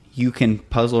else you can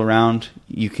puzzle around,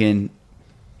 you can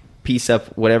piece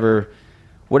up whatever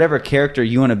character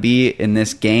you want to be in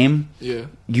this game. Yeah,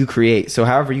 you create. So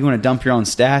however you want to dump your own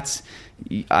stats,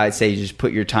 I'd say you just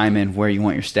put your time in where you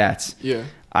want your stats. Yeah,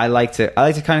 I like to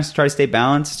kind of try to stay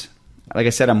balanced. Like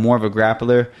I said, I'm more of a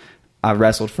grappler. I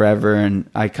wrestled forever, and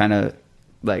I kind of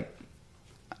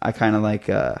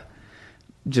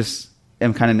just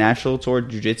am kind of natural toward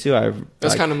jiu-jitsu.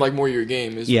 That's kind of like more your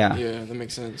game. Yeah, that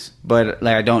makes sense. But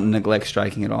like I don't neglect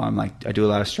striking at all. I do a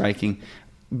lot of striking.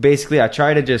 Basically, I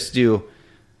try to just do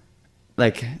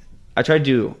 10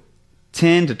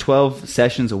 to 12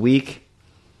 sessions a week.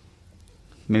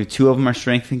 Maybe 2 of them are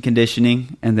strength and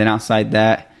conditioning, and then outside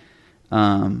that,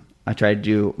 I try to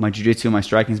do my jiu-jitsu and my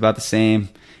striking is about the same,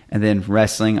 and then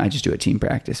wrestling, I just do a team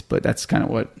practice, but that's kind of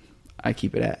what I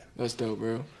keep it at. That's dope,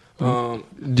 bro.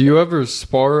 Do you ever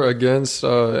spar against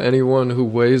anyone who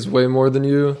weighs way more than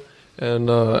you? And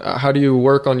how do you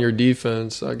work on your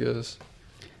defense, I guess?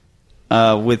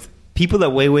 With people that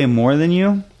weigh way more than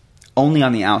you, only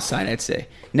on the outside, I'd say.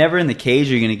 Never in the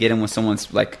cage are you going to get them with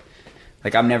someone's like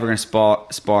I'm never going to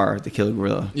spar the Killer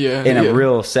Gorilla in a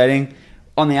real setting.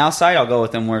 On the outside, I'll go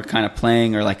with them. We're kind of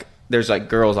playing, or like there's like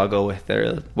girls I'll go with that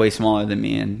are way smaller than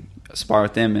me and spar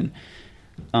with them. And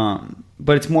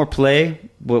but it's more play.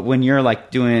 But when you're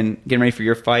like getting ready for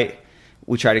your fight,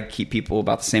 we try to keep people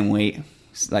about the same weight.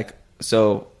 Like,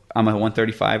 so I'm a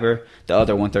 135er. The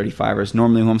other 135er is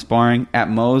normally who I'm sparring. At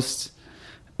most,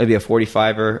 it'd be a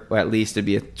 45er, or at least it'd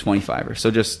be a 25er.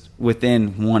 So just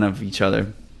within one of each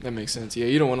other. That makes sense. Yeah,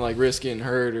 you don't want to like risk getting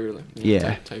hurt or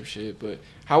like, type shit. But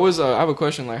how was I have a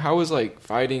question, like how was like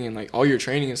fighting and like all your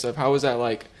training and stuff? How was that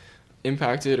like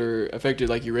impacted or affected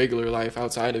like your regular life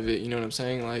outside of it? You know what I'm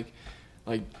saying? Like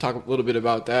talk a little bit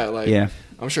about that. Like, yeah,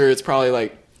 I'm sure it's probably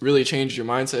like really changed your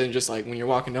mindset, and just like when you're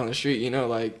walking down the street, you know,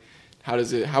 like how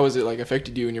has it like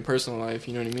affected you in your personal life?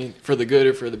 You know what I mean? For the good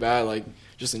or for the bad, like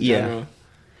just in general.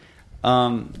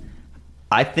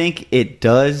 I think it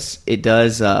does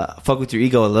fuck with your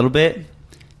ego a little bit,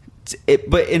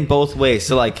 but in both ways.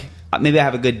 So like maybe I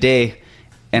have a good day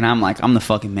and I'm like, I'm the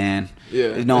fucking man.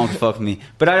 Yeah. No one can fuck with me.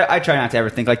 But I try not to ever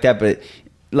think like that, but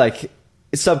like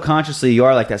subconsciously you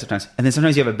are like that sometimes. And then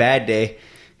sometimes you have a bad day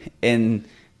and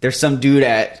there's some dude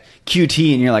at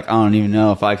QT and you're like, I don't even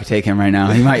know if I could take him right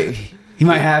now. He might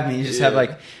have me. You just have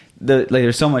like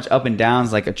there's so much up and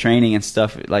downs, like a training and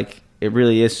stuff. Like it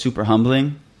really is super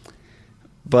humbling.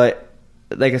 But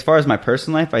like as far as my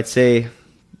personal life, I'd say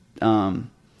I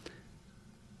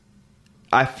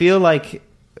feel like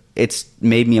it's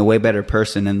made me a way better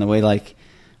person in the way like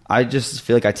I just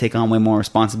feel like I take on way more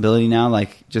responsibility now,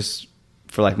 like just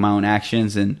for like my own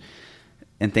actions and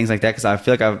things like that, because I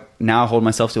feel like I now hold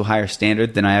myself to a higher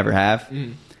standard than I ever have.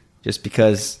 Just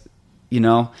because, you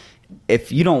know,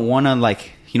 if you don't want to,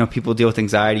 like, you know, people deal with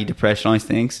anxiety, depression, all these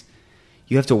things,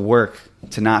 you have to work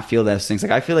to not feel those things.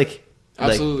 Like I feel like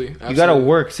Absolutely. You got to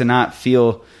work to not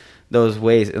feel those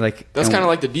ways. Like that's kind of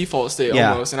like the default state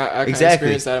almost, and I kind of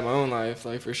experienced that in my own life,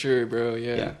 like for sure, bro.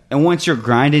 Yeah. And once you're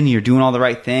grinding, you're doing all the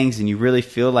right things, and you really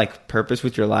feel like purpose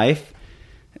with your life.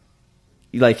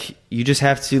 Like you just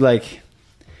have to like,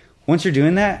 once you're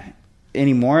doing that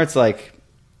anymore, it's like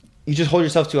you just hold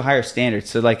yourself to a higher standard.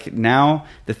 So like now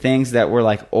the things that were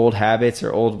like old habits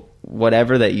or old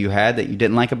whatever that you had that you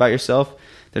didn't like about yourself,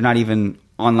 they're not even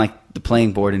on like the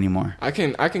playing board anymore. I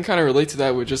can kind of relate to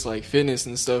that with just like fitness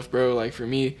and stuff, bro. Like for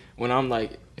me, when I'm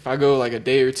like, if I go like a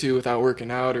day or two without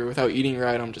working out or without eating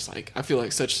right, I'm just like, I feel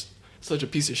like such a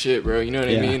piece of shit, bro. You know what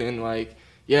I mean? And like,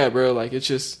 yeah, bro, like it's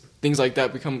just things like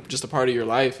that become just a part of your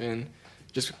life and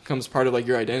just becomes part of like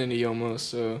your identity almost.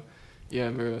 So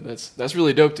yeah, bro, that's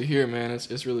really dope to hear, man.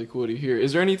 It's really cool to hear.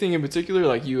 Is there anything in particular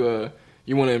like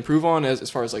you want to improve on as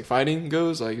far as like fighting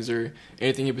goes? Like, is there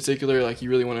anything in particular like you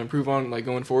really want to improve on like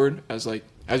going forward as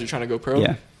you're trying to go pro?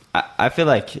 Yeah, I feel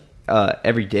like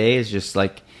every day is just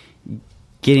like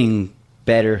getting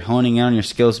better, honing in on your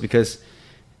skills, because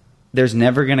there's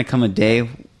never going to come a day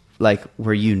like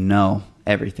where you know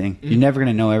everything. You're never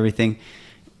going to know everything.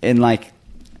 And like,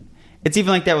 it's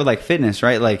even like that with like fitness,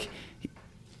 right? Like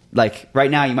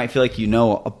right now you might feel like you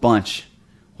know a bunch.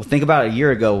 Well, think about a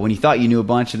year ago when you thought you knew a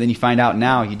bunch, and then you find out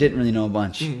now you didn't really know a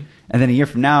bunch. And then a year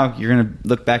from now, you're going to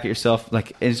look back at yourself.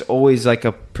 Like, it's always like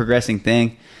a progressing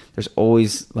thing. There's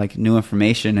always like new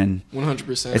information, and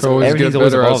 100%. Always get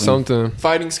better at something.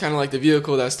 Fighting's kind of like the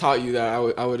vehicle that's taught you that.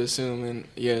 I would assume, and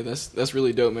yeah, that's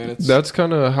really dope, man. That's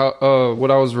kind of how what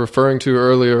I was referring to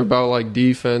earlier about like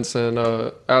defense and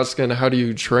asking how do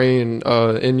you train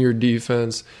in your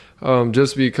defense.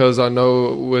 Just because I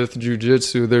know with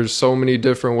jiu-jitsu, there's so many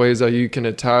different ways that you can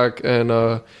attack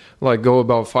and like go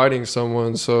about fighting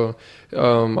someone. So I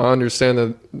understand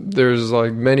that there's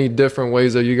like many different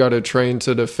ways that you got to train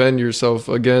to defend yourself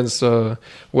against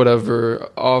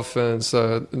whatever offense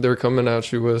they're coming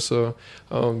at you with. So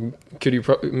could you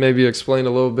maybe explain a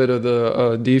little bit of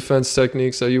the defense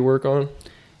techniques that you work on?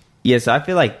 Yes, I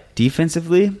feel like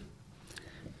defensively,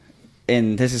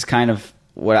 and this is kind of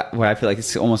what I feel like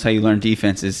it's almost how you learn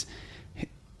defense, is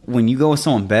when you go with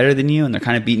someone better than you and they're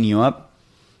kind of beating you up,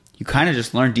 you kind of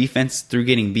just learn defense through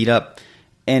getting beat up.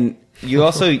 And you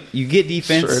also you get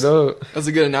defense. Straight up. That's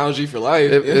a good analogy for life.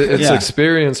 It's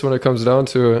experience when it comes down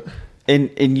to it.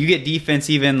 And you get defense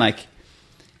even like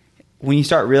when you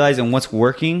start realizing what's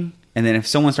working, and then if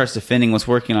someone starts defending what's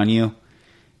working on you,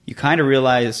 you kind of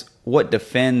realize what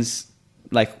defends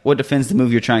the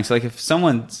move you're trying. So like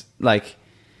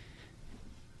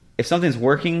if something's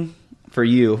working for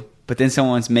you, but then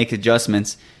someone's make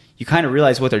adjustments, you kind of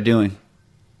realize what they're doing.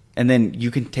 And then you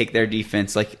can take their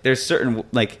defense. Like there's certain,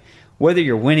 like whether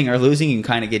you're winning or losing, you can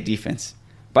kind of get defense.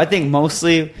 But I think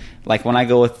mostly, like when I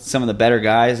go with some of the better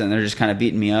guys and they're just kind of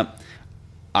beating me up,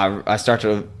 I start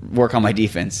to work on my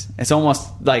defense. It's almost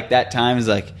like that time is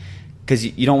like, because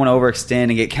you don't want to overextend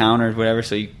and get countered, whatever.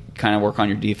 So you kind of work on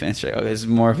your defense. Right? It's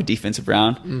more of a defensive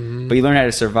round, but you learn how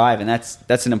to survive, and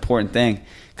that's an important thing.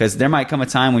 Because there might come a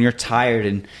time when you're tired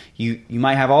and you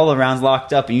might have all the rounds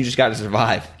locked up and you just got to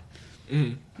survive.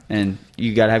 And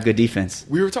you got to have good defense.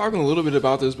 We were talking a little bit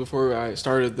about this before I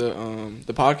started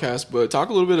the podcast, but talk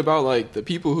a little bit about like the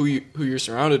people who you're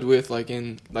surrounded with, like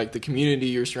in like the community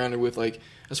you're surrounded with, like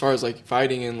as far as like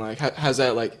fighting, and like has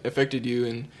that like affected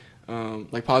you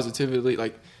and like positively?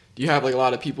 Like, do you have like a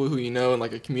lot of people who you know in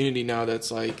like a community now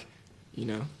that's like, you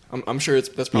know, I'm sure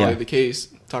that's probably the case.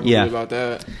 Talk a little bit about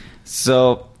that.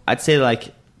 So I'd say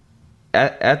like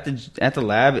at the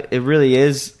lab, it really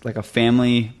is like a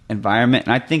family environment,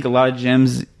 and I think a lot of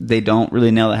gyms, they don't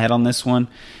really nail the head on this one.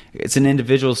 It's an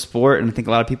individual sport, and I think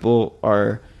a lot of people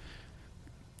are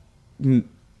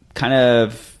kind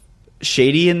of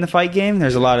shady in the fight game.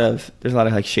 There's a lot of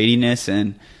like shadiness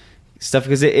and stuff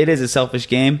because it is a selfish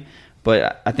game.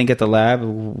 But I think at the lab,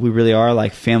 we really are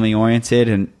like family oriented,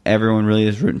 and everyone really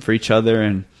is rooting for each other,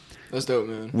 and that's dope,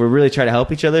 man. We really try to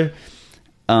help each other.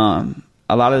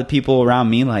 A lot of the people around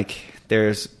me, like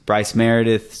there's Bryce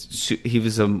Meredith. He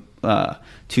was a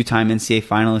 2-time NCAA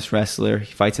finalist wrestler.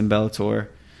 He fights in Bellator.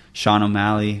 Sean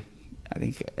O'Malley, I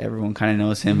think everyone kind of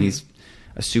knows him. He's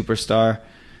a superstar.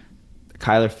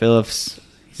 Kyler Phillips,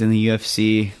 he's in the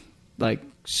UFC. Like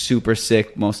super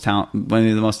sick, one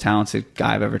of the most talented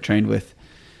guy I've ever trained with.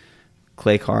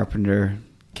 Clay Carpenter,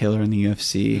 killer in the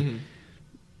UFC.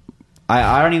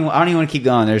 I don't even want to keep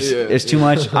going. There's too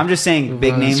much. I'm just saying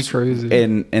big names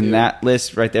in that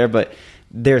list right there. But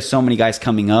there's so many guys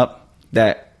coming up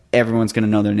that everyone's gonna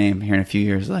know their name here in a few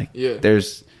years. Like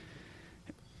it's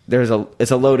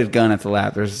a loaded gun at the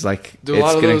lab. There's like do a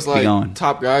lot of those like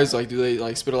top guys like do they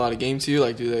like spit a lot of game to you?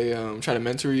 Like do they try to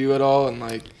mentor you at all? And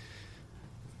like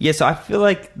so I feel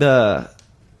like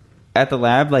at the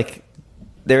lab, like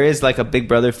there is like a big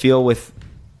brother feel with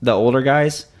the older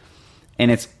guys,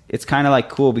 and it's kind of like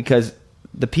cool because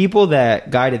the people that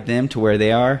guided them to where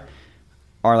they are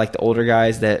like the older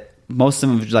guys that most of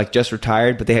them have like just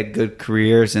retired, but they had good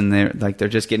careers and they're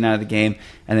just getting out of the game.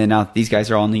 And then now these guys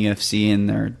are all in the UFC and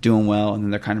they're doing well, and then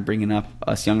they're kind of bringing up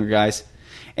us younger guys.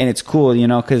 And it's cool, you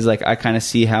know, because like I kind of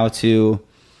see how to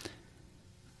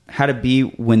be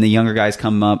when the younger guys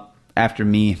come up after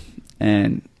me,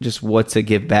 and just what to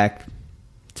give back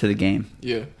to the game.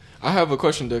 Yeah. I have a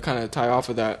question to kind of tie off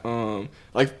of that.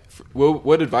 Like,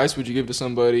 what advice would you give to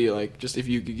somebody, like, just if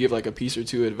you could give, like, a piece or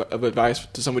two of advice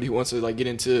to somebody who wants to, like, get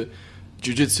into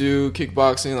jiu-jitsu,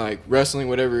 kickboxing, like, wrestling,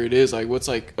 whatever it is? Like, what's,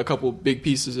 like, a couple big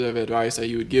pieces of advice that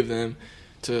you would give them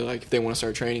to, like, if they want to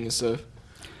start training and stuff?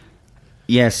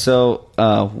 Yeah, so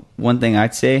one thing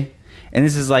I'd say, and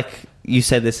this is, like, you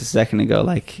said this a second ago.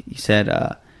 Like you said,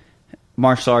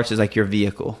 martial arts is like your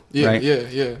vehicle, right?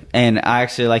 Yeah. And I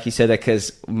actually like you said that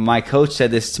because my coach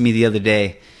said this to me the other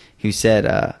day. He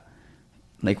said,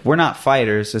 like, we're not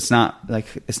fighters. It's not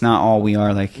all we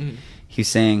are. Like, he's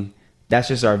saying that's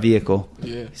just our vehicle.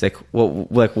 Yeah. He's like,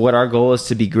 what our goal is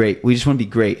to be great. We just want to be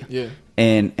great. Yeah.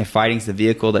 And if fighting's the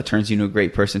vehicle that turns you into a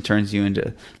great person, turns you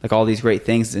into like all these great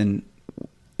things, and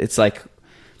it's like,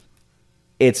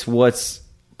 it's what's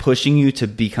pushing you to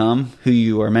become who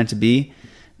you are meant to be.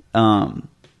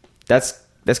 That's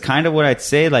kind of what I'd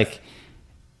say. Like,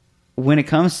 when it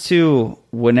comes to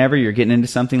whenever you're getting into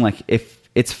something, like if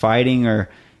it's fighting or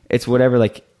it's whatever,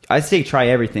 like I'd say try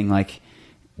everything. Like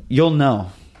you'll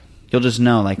just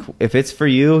know, like if it's for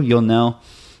you, you'll know.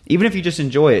 Even if you just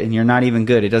enjoy it and you're not even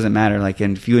good, it doesn't matter. Like,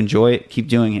 and if you enjoy it, keep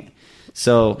doing it.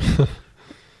 So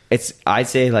I'd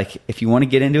say like, if you want to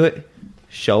get into it,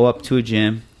 show up to a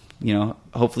gym, you know,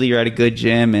 hopefully you're at a good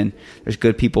gym and there's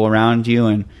good people around you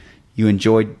and you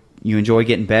enjoy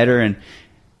getting better, and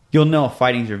you'll know if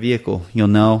fighting's your vehicle.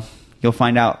 You'll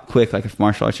find out quick, like if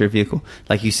martial arts is your vehicle.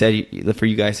 Like you said, for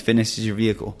you guys, fitness is your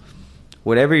vehicle.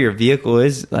 Whatever your vehicle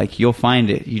is, like you'll find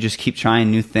it. You just keep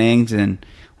trying new things, and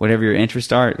whatever your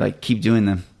interests are, like keep doing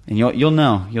them, and you'll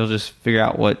know. You'll just figure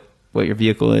out what your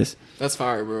vehicle is. That's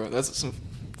fire, bro. That's some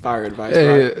fire advice.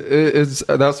 Hey,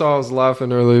 that's why I was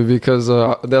laughing earlier, because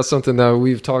that's something that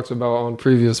we've talked about on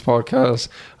previous podcasts,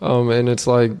 and it's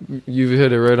like you've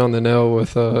hit it right on the nail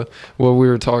with what we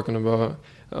were talking about.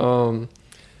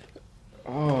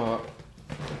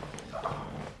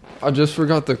 I just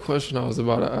forgot the question I was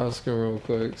about to ask him real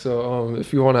quick. So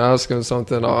if you want to ask him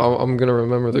something, I'm gonna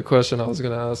remember the question I was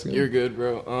gonna ask him. You're good,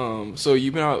 bro. So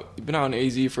you've been out in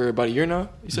AZ for about a year now,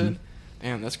 you said? Mm-hmm.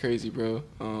 Damn, that's crazy, bro.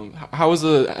 How was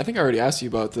I think I already asked you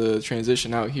about the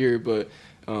transition out here, but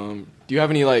do you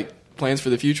have any like plans for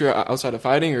the future outside of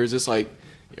fighting, or is this like,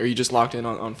 are you just locked in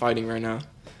on fighting right now?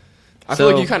 I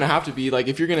feel like you kind of have to be, like,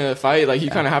 if you're gonna fight, like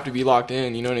you kind of have to be locked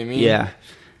in. You know what I mean? Yeah.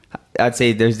 I'd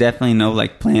say there's definitely no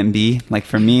like plan B. Like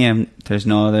for me, there's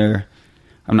no other.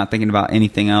 I'm not thinking about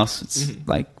anything else. It's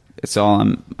like it's all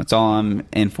I'm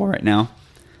in for right now.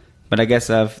 But I guess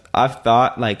I've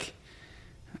thought like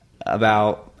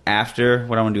about after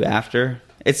what I want to do after.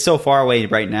 It's so far away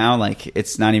right now, like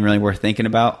it's not even really worth thinking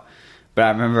about. But I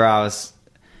remember I was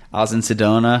in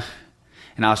Sedona.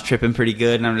 And I was tripping pretty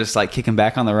good, and I'm just like kicking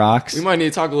back on the rocks. We might need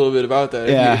to talk a little bit about that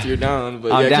if you're down.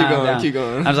 But keep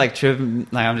going. I was like tripping,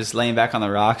 like I'm just laying back on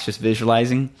the rocks, just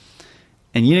visualizing.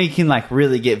 And you know, you can like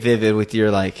really get vivid with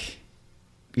your like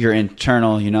your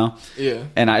internal, you know. Yeah.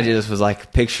 And I just was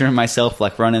like picturing myself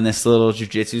like running this little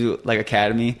jiu-jitsu like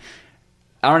academy.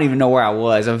 I don't even know where I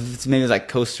was. Maybe it was like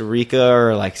Costa Rica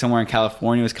or like somewhere in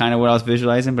California was kind of what I was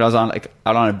visualizing. But I was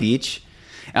out on a beach.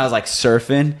 And I was like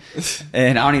surfing,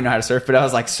 and I don't even know how to surf, but I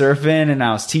was like surfing, and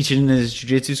I was teaching in this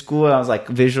jiu-jitsu school, and I was like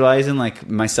visualizing like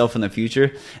myself in the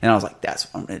future, and I was like,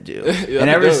 that's what I'm going to do. And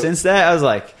ever since that, I was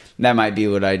like, that might be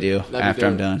what I do after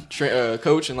I'm done.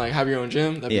 Coach and like have your own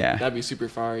gym. That'd be super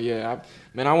fire. Yeah,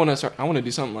 I want to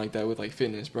do something like that with like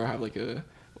fitness, bro. Have like a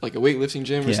weightlifting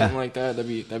gym or something like that.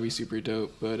 That'd be super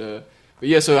dope. But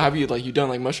yeah, so have you done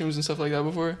like mushrooms and stuff like that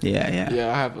before? Yeah.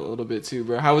 Yeah, I have a little bit too,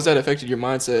 bro. How has that affected your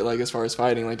mindset, like as far as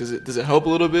fighting? Like, does it help a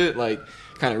little bit, like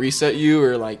kind of reset you,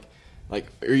 or like,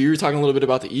 or you were talking a little bit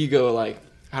about the ego, like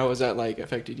how has that like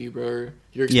affected you, bro? Or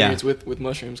your experience with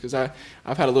mushrooms? Because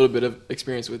I've had a little bit of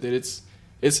experience with it.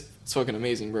 It's fucking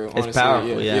amazing, bro. Honestly, it's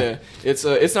powerful. Yeah.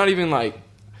 It's not even like,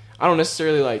 I don't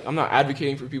necessarily like, I'm not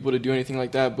advocating for people to do anything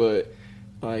like that, but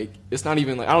like, it's not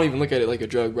even like, I don't even look at it like a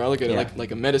drug, bro. I look at it like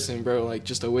a medicine, bro. Like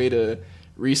just a way to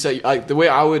reset. Like the way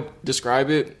I would describe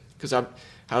it, because I've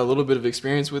had a little bit of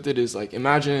experience with it, is like,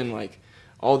 imagine like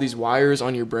all these wires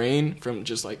on your brain from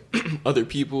just like other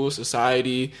people,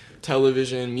 society,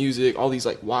 television, music, all these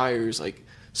like wires like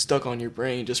stuck on your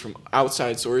brain just from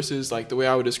outside sources. Like the way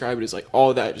I would describe it is like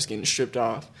all that just getting stripped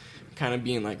off, kind of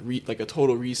being like like a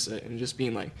total reset, and just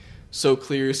being like so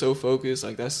clear, so focused.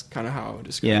 Like that's kind of how I would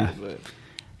describe it. But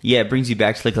yeah, it brings you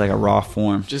back to like a raw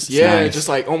form. Just nice. Just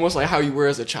like almost like how you were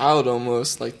as a child,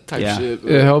 almost like type shit.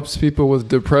 But it helps people with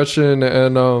depression,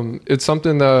 and it's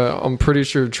something that I'm pretty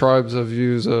sure tribes have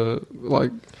used like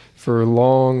for a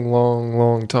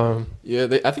long time. Yeah,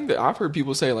 I think that I've heard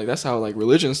people say like that's how like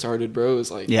religion started, bro. It's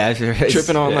like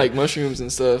tripping on like mushrooms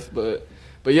and stuff. But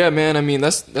But yeah, man, I mean,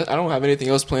 that. I don't have anything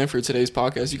else planned for today's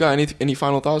podcast. You got any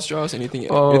final thoughts, Josh? Anything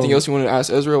else you want to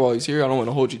ask Ezra while he's here? I don't want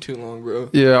to hold you too long, bro.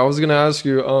 Yeah, I was going to ask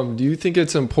you, do you think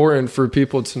it's important for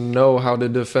people to know how to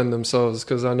defend themselves?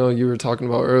 Because I know you were talking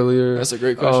about earlier. That's a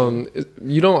great question.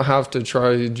 You don't have to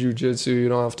try jiu-jitsu. You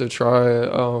don't have to try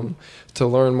to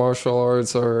learn martial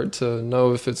arts or to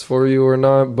know if it's for you or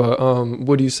not. But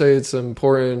would you say it's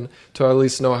important to at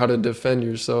least know how to defend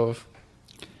yourself?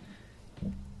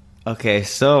 Okay,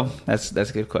 so that's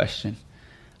a good question.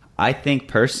 I think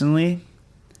personally,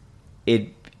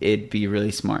 it'd be really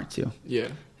smart too. Yeah.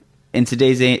 In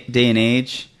today's day and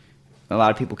age, a lot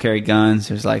of people carry guns.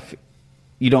 There's like,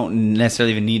 you don't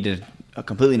necessarily even need to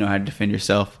completely know how to defend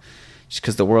yourself, just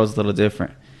because the world's a little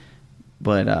different.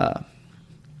 But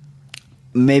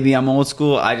maybe I'm old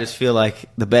school. I just feel like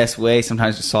the best way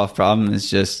sometimes to solve problems is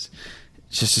just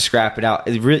to scrap it out.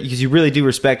 Because you really do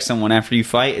respect someone after you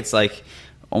fight. It's like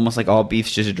almost like all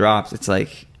beef just drops. It's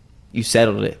like you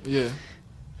settled it. Yeah.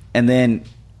 And then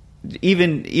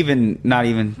even not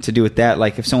even to do with that,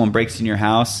 like if someone breaks in your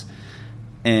house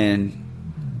and,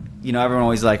 you know, everyone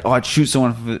always like, oh, I'd shoot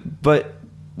someone. But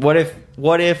what if,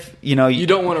 you know, you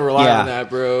don't want to rely on that,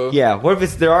 bro. Yeah. What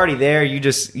if they're already there? You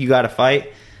got to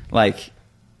fight. Like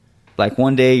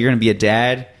one day you're going to be a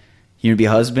dad, you're going to be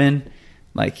a husband.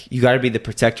 Like you got to be the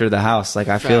protector of the house. Like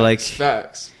I feel like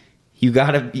facts. You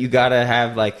gotta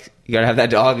have that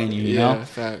dog in you, you know? Yeah,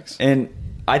 facts. And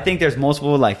I think there's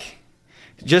multiple, like,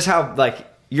 just how, like,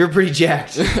 you're pretty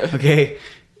jacked, okay?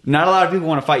 Not a lot of people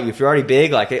want to fight you. If you're already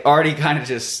big, like, it already kind of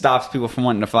just stops people from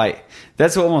wanting to fight.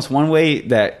 That's almost one way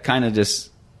that kind of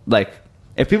just, like,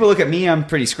 if people look at me, I'm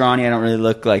pretty scrawny. I don't really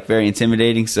look, like, very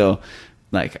intimidating. So,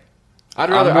 like, I'd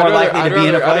rather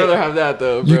have that,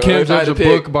 though, bro. You can't judge a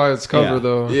book by its cover,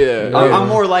 though. Yeah. I'm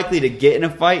more likely to get in a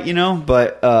fight, you know?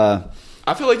 But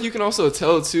I feel like you can also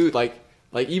tell, too, like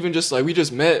even just, like, we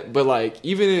just met, but, like,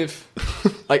 even if,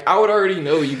 like, I would already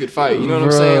know you could fight, you know what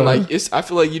I'm saying? Like, I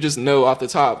feel like you just know off the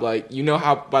top, like, you know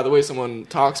how, by the way someone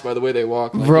talks, by the way they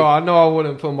walk. Like, bro, I know I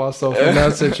wouldn't put myself in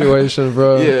that situation,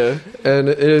 bro. Yeah. And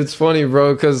it's funny,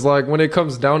 bro, because, like, when it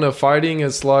comes down to fighting,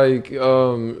 it's like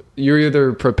you're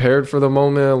either prepared for the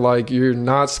moment, like, you're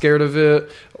not scared of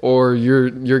it, or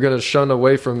you're gonna shun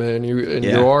away from it, and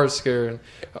you are scared.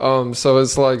 So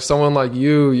it's like someone like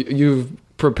you've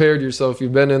prepared yourself.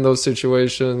 You've been in those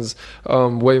situations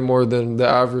way more than the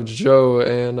average Joe,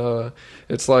 and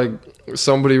it's like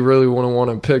somebody really wouldn't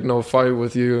want to pick no fight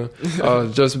with you,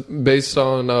 just based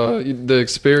on the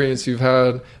experience you've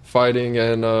had fighting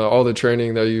and all the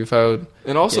training that you've had.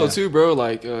 And also too, bro,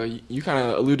 like you kind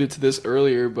of alluded to this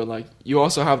earlier, but like you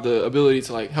also have the ability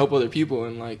to like help other people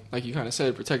and like you kind of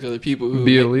said, protect other people who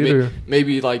be a leader.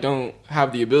 Maybe like don't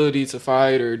have the ability to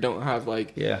fight or don't have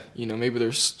like you know, maybe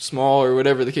they're small or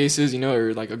whatever the case is, you know,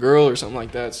 or like a girl or something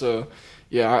like that. So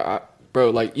I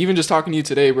bro, like even just talking to you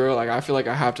today, bro, like I feel like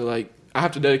I have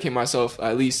to dedicate myself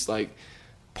at least like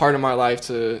part of my life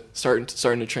to starting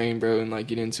to train, bro, and like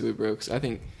get into it, bro, because I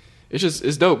think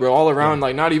it's dope, bro, all around.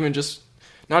 Like not even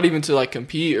to like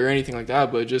compete or anything like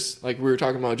that, but just like we were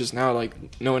talking about just now, like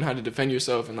knowing how to defend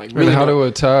yourself and like really how to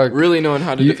attack, really knowing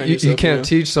how to defend yourself. You can't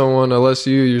teach someone unless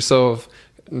you yourself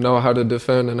know how to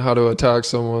defend and how to attack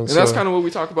someone. And that's kind of what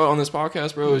we talk about on this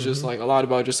podcast, bro. Is just like a lot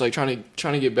about just like trying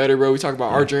to get better, bro. We talk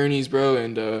about our journeys, bro,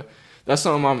 and that's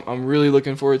something I'm really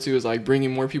looking forward to, is like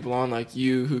bringing more people on like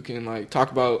you who can like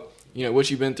talk about, you know,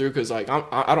 what you've been through, because like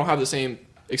I don't have the same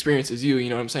experience as you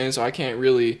know what I'm saying, so I can't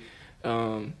really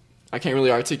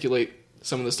articulate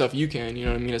some of the stuff you can, you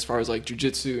know what I mean, as far as like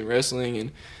jiu-jitsu and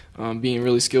wrestling and being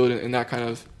really skilled in that kind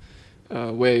of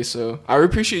way. So I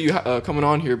appreciate you coming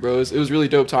on here, bro. It was really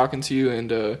dope talking to you,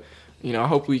 and you know, I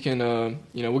hope we can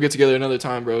you know, we'll get together another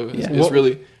time, bro. It's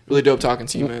really dope talking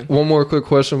to you, man. One more quick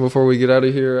question before we get out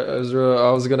of here, Ezra.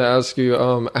 I was going to ask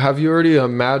you, have you already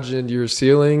imagined your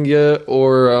ceiling yet?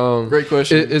 Or great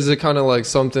question. Is it kind of like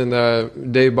something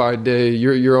that day by day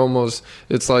you're almost,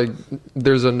 it's like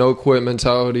there's a no quit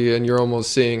mentality and you're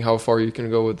almost seeing how far you can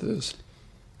go with this?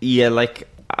 Yeah, like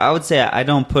I would say I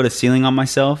don't put a ceiling on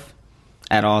myself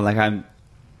at all. Like I'm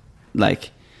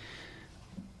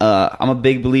a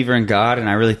big believer in God, and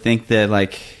I really think that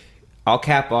like I'll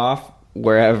cap off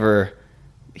wherever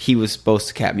he was supposed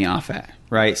to cap me off at,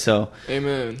 right? So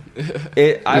amen. If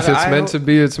it's meant to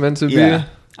be, it's meant to be.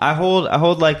 I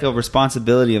hold like a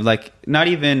responsibility of like not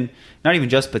even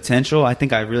just potential. I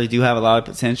think I really do have a lot of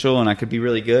potential and I could be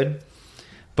really good,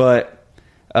 but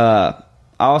I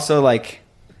also like,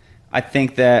 I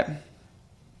think that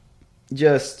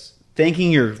just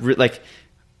thinking you're like,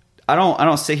 I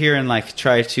don't sit here and like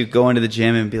try to go into the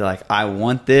gym and be like, I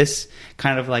want this,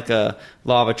 kind of like a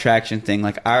law of attraction thing.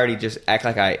 Like I already just act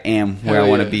like I am where I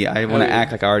want to be. I want to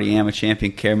act like I already am a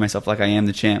champion, carry myself like I am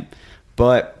the champ.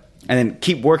 And then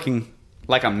keep working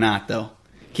like I'm not though.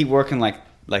 Keep working like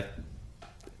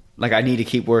I need to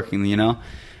keep working, you know?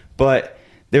 But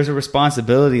there's a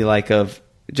responsibility like of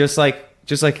just like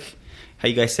how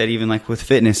you guys said, even like with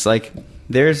fitness, like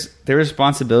there's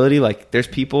responsibility. Like there's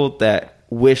people that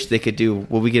wish they could do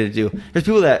what we get to do. There's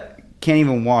people that can't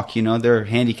even walk, you know, they're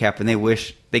handicapped and they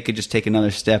wish they could just take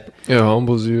another step. Yeah, it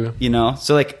humbles you. You know,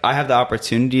 so like I have the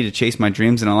opportunity to chase my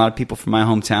dreams, and a lot of people from my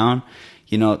hometown,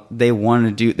 you know, they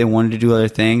wanted to do other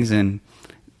things, and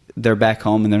they're back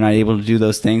home and they're not able to do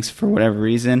those things for whatever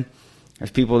reason.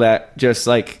 There's people that just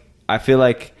like, I feel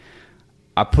like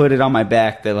I put it on my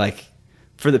back that like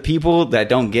for the people that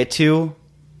don't get to,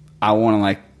 I want to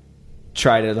like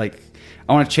try to like,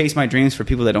 I want to chase my dreams for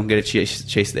people that don't get to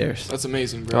chase theirs. That's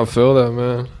amazing, bro. I feel that,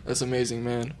 man. That's amazing,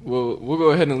 man. We'll go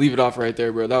ahead and leave it off right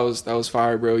there, bro. That was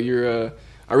fire, bro.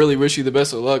 I really wish you the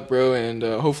best of luck, bro, and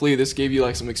hopefully this gave you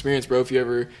like some experience, bro. If you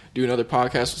ever do another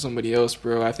podcast with somebody else,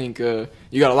 bro, I think you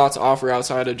got a lot to offer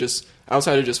outside of just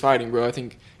fighting, bro. I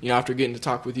think, you know, after getting to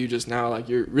talk with you just now, like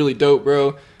you're really dope,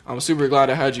 bro. I'm super glad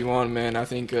I had you on, man. I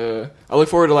think I look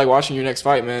forward to like watching your next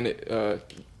fight, man.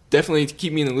 Definitely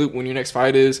keep me in the loop when your next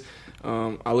fight is.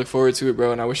 I look forward to it,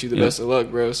 bro, and I wish you the best of luck,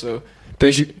 bro. So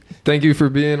thank you for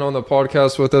being on the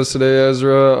podcast with us today,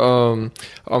 Ezra.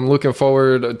 I'm looking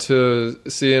forward to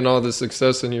seeing all the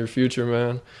success in your future,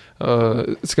 man.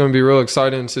 It's going to be real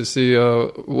exciting to see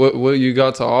what you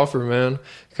got to offer, man,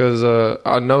 because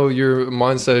I know your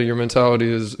mindset, your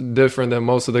mentality is different than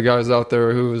most of the guys out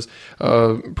there who's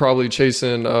probably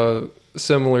chasing a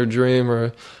similar dream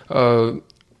or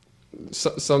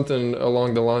something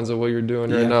along the lines of what you're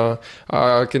doing right now.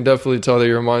 I can definitely tell that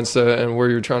your mindset and where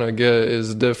you're trying to get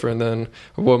is different than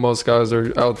what most guys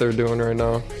are out there doing right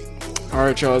now. All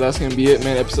right, y'all, that's gonna be it,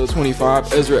 man. Episode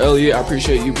 25. Ezra, Elliott, I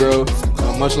appreciate you, bro.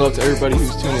 Much love to everybody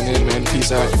who's tuning in, man.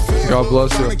 Peace out. God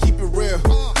bless you. Keep it real.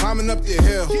 Climbing up the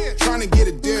hill, trying to get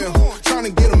a deal, trying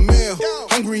to get a meal.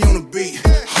 Hungry on the beat,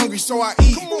 hungry so I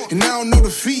eat, and I don't know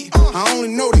defeat. I only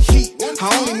know the heat,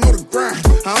 I only know the grind,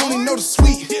 I only know the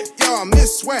sweet. Yo, I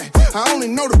miss sweat, I only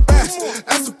know the best.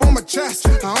 That's up on my chest,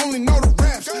 I only know the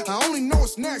reps, I only know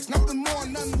what's next. Nothing more,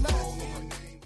 nothing less.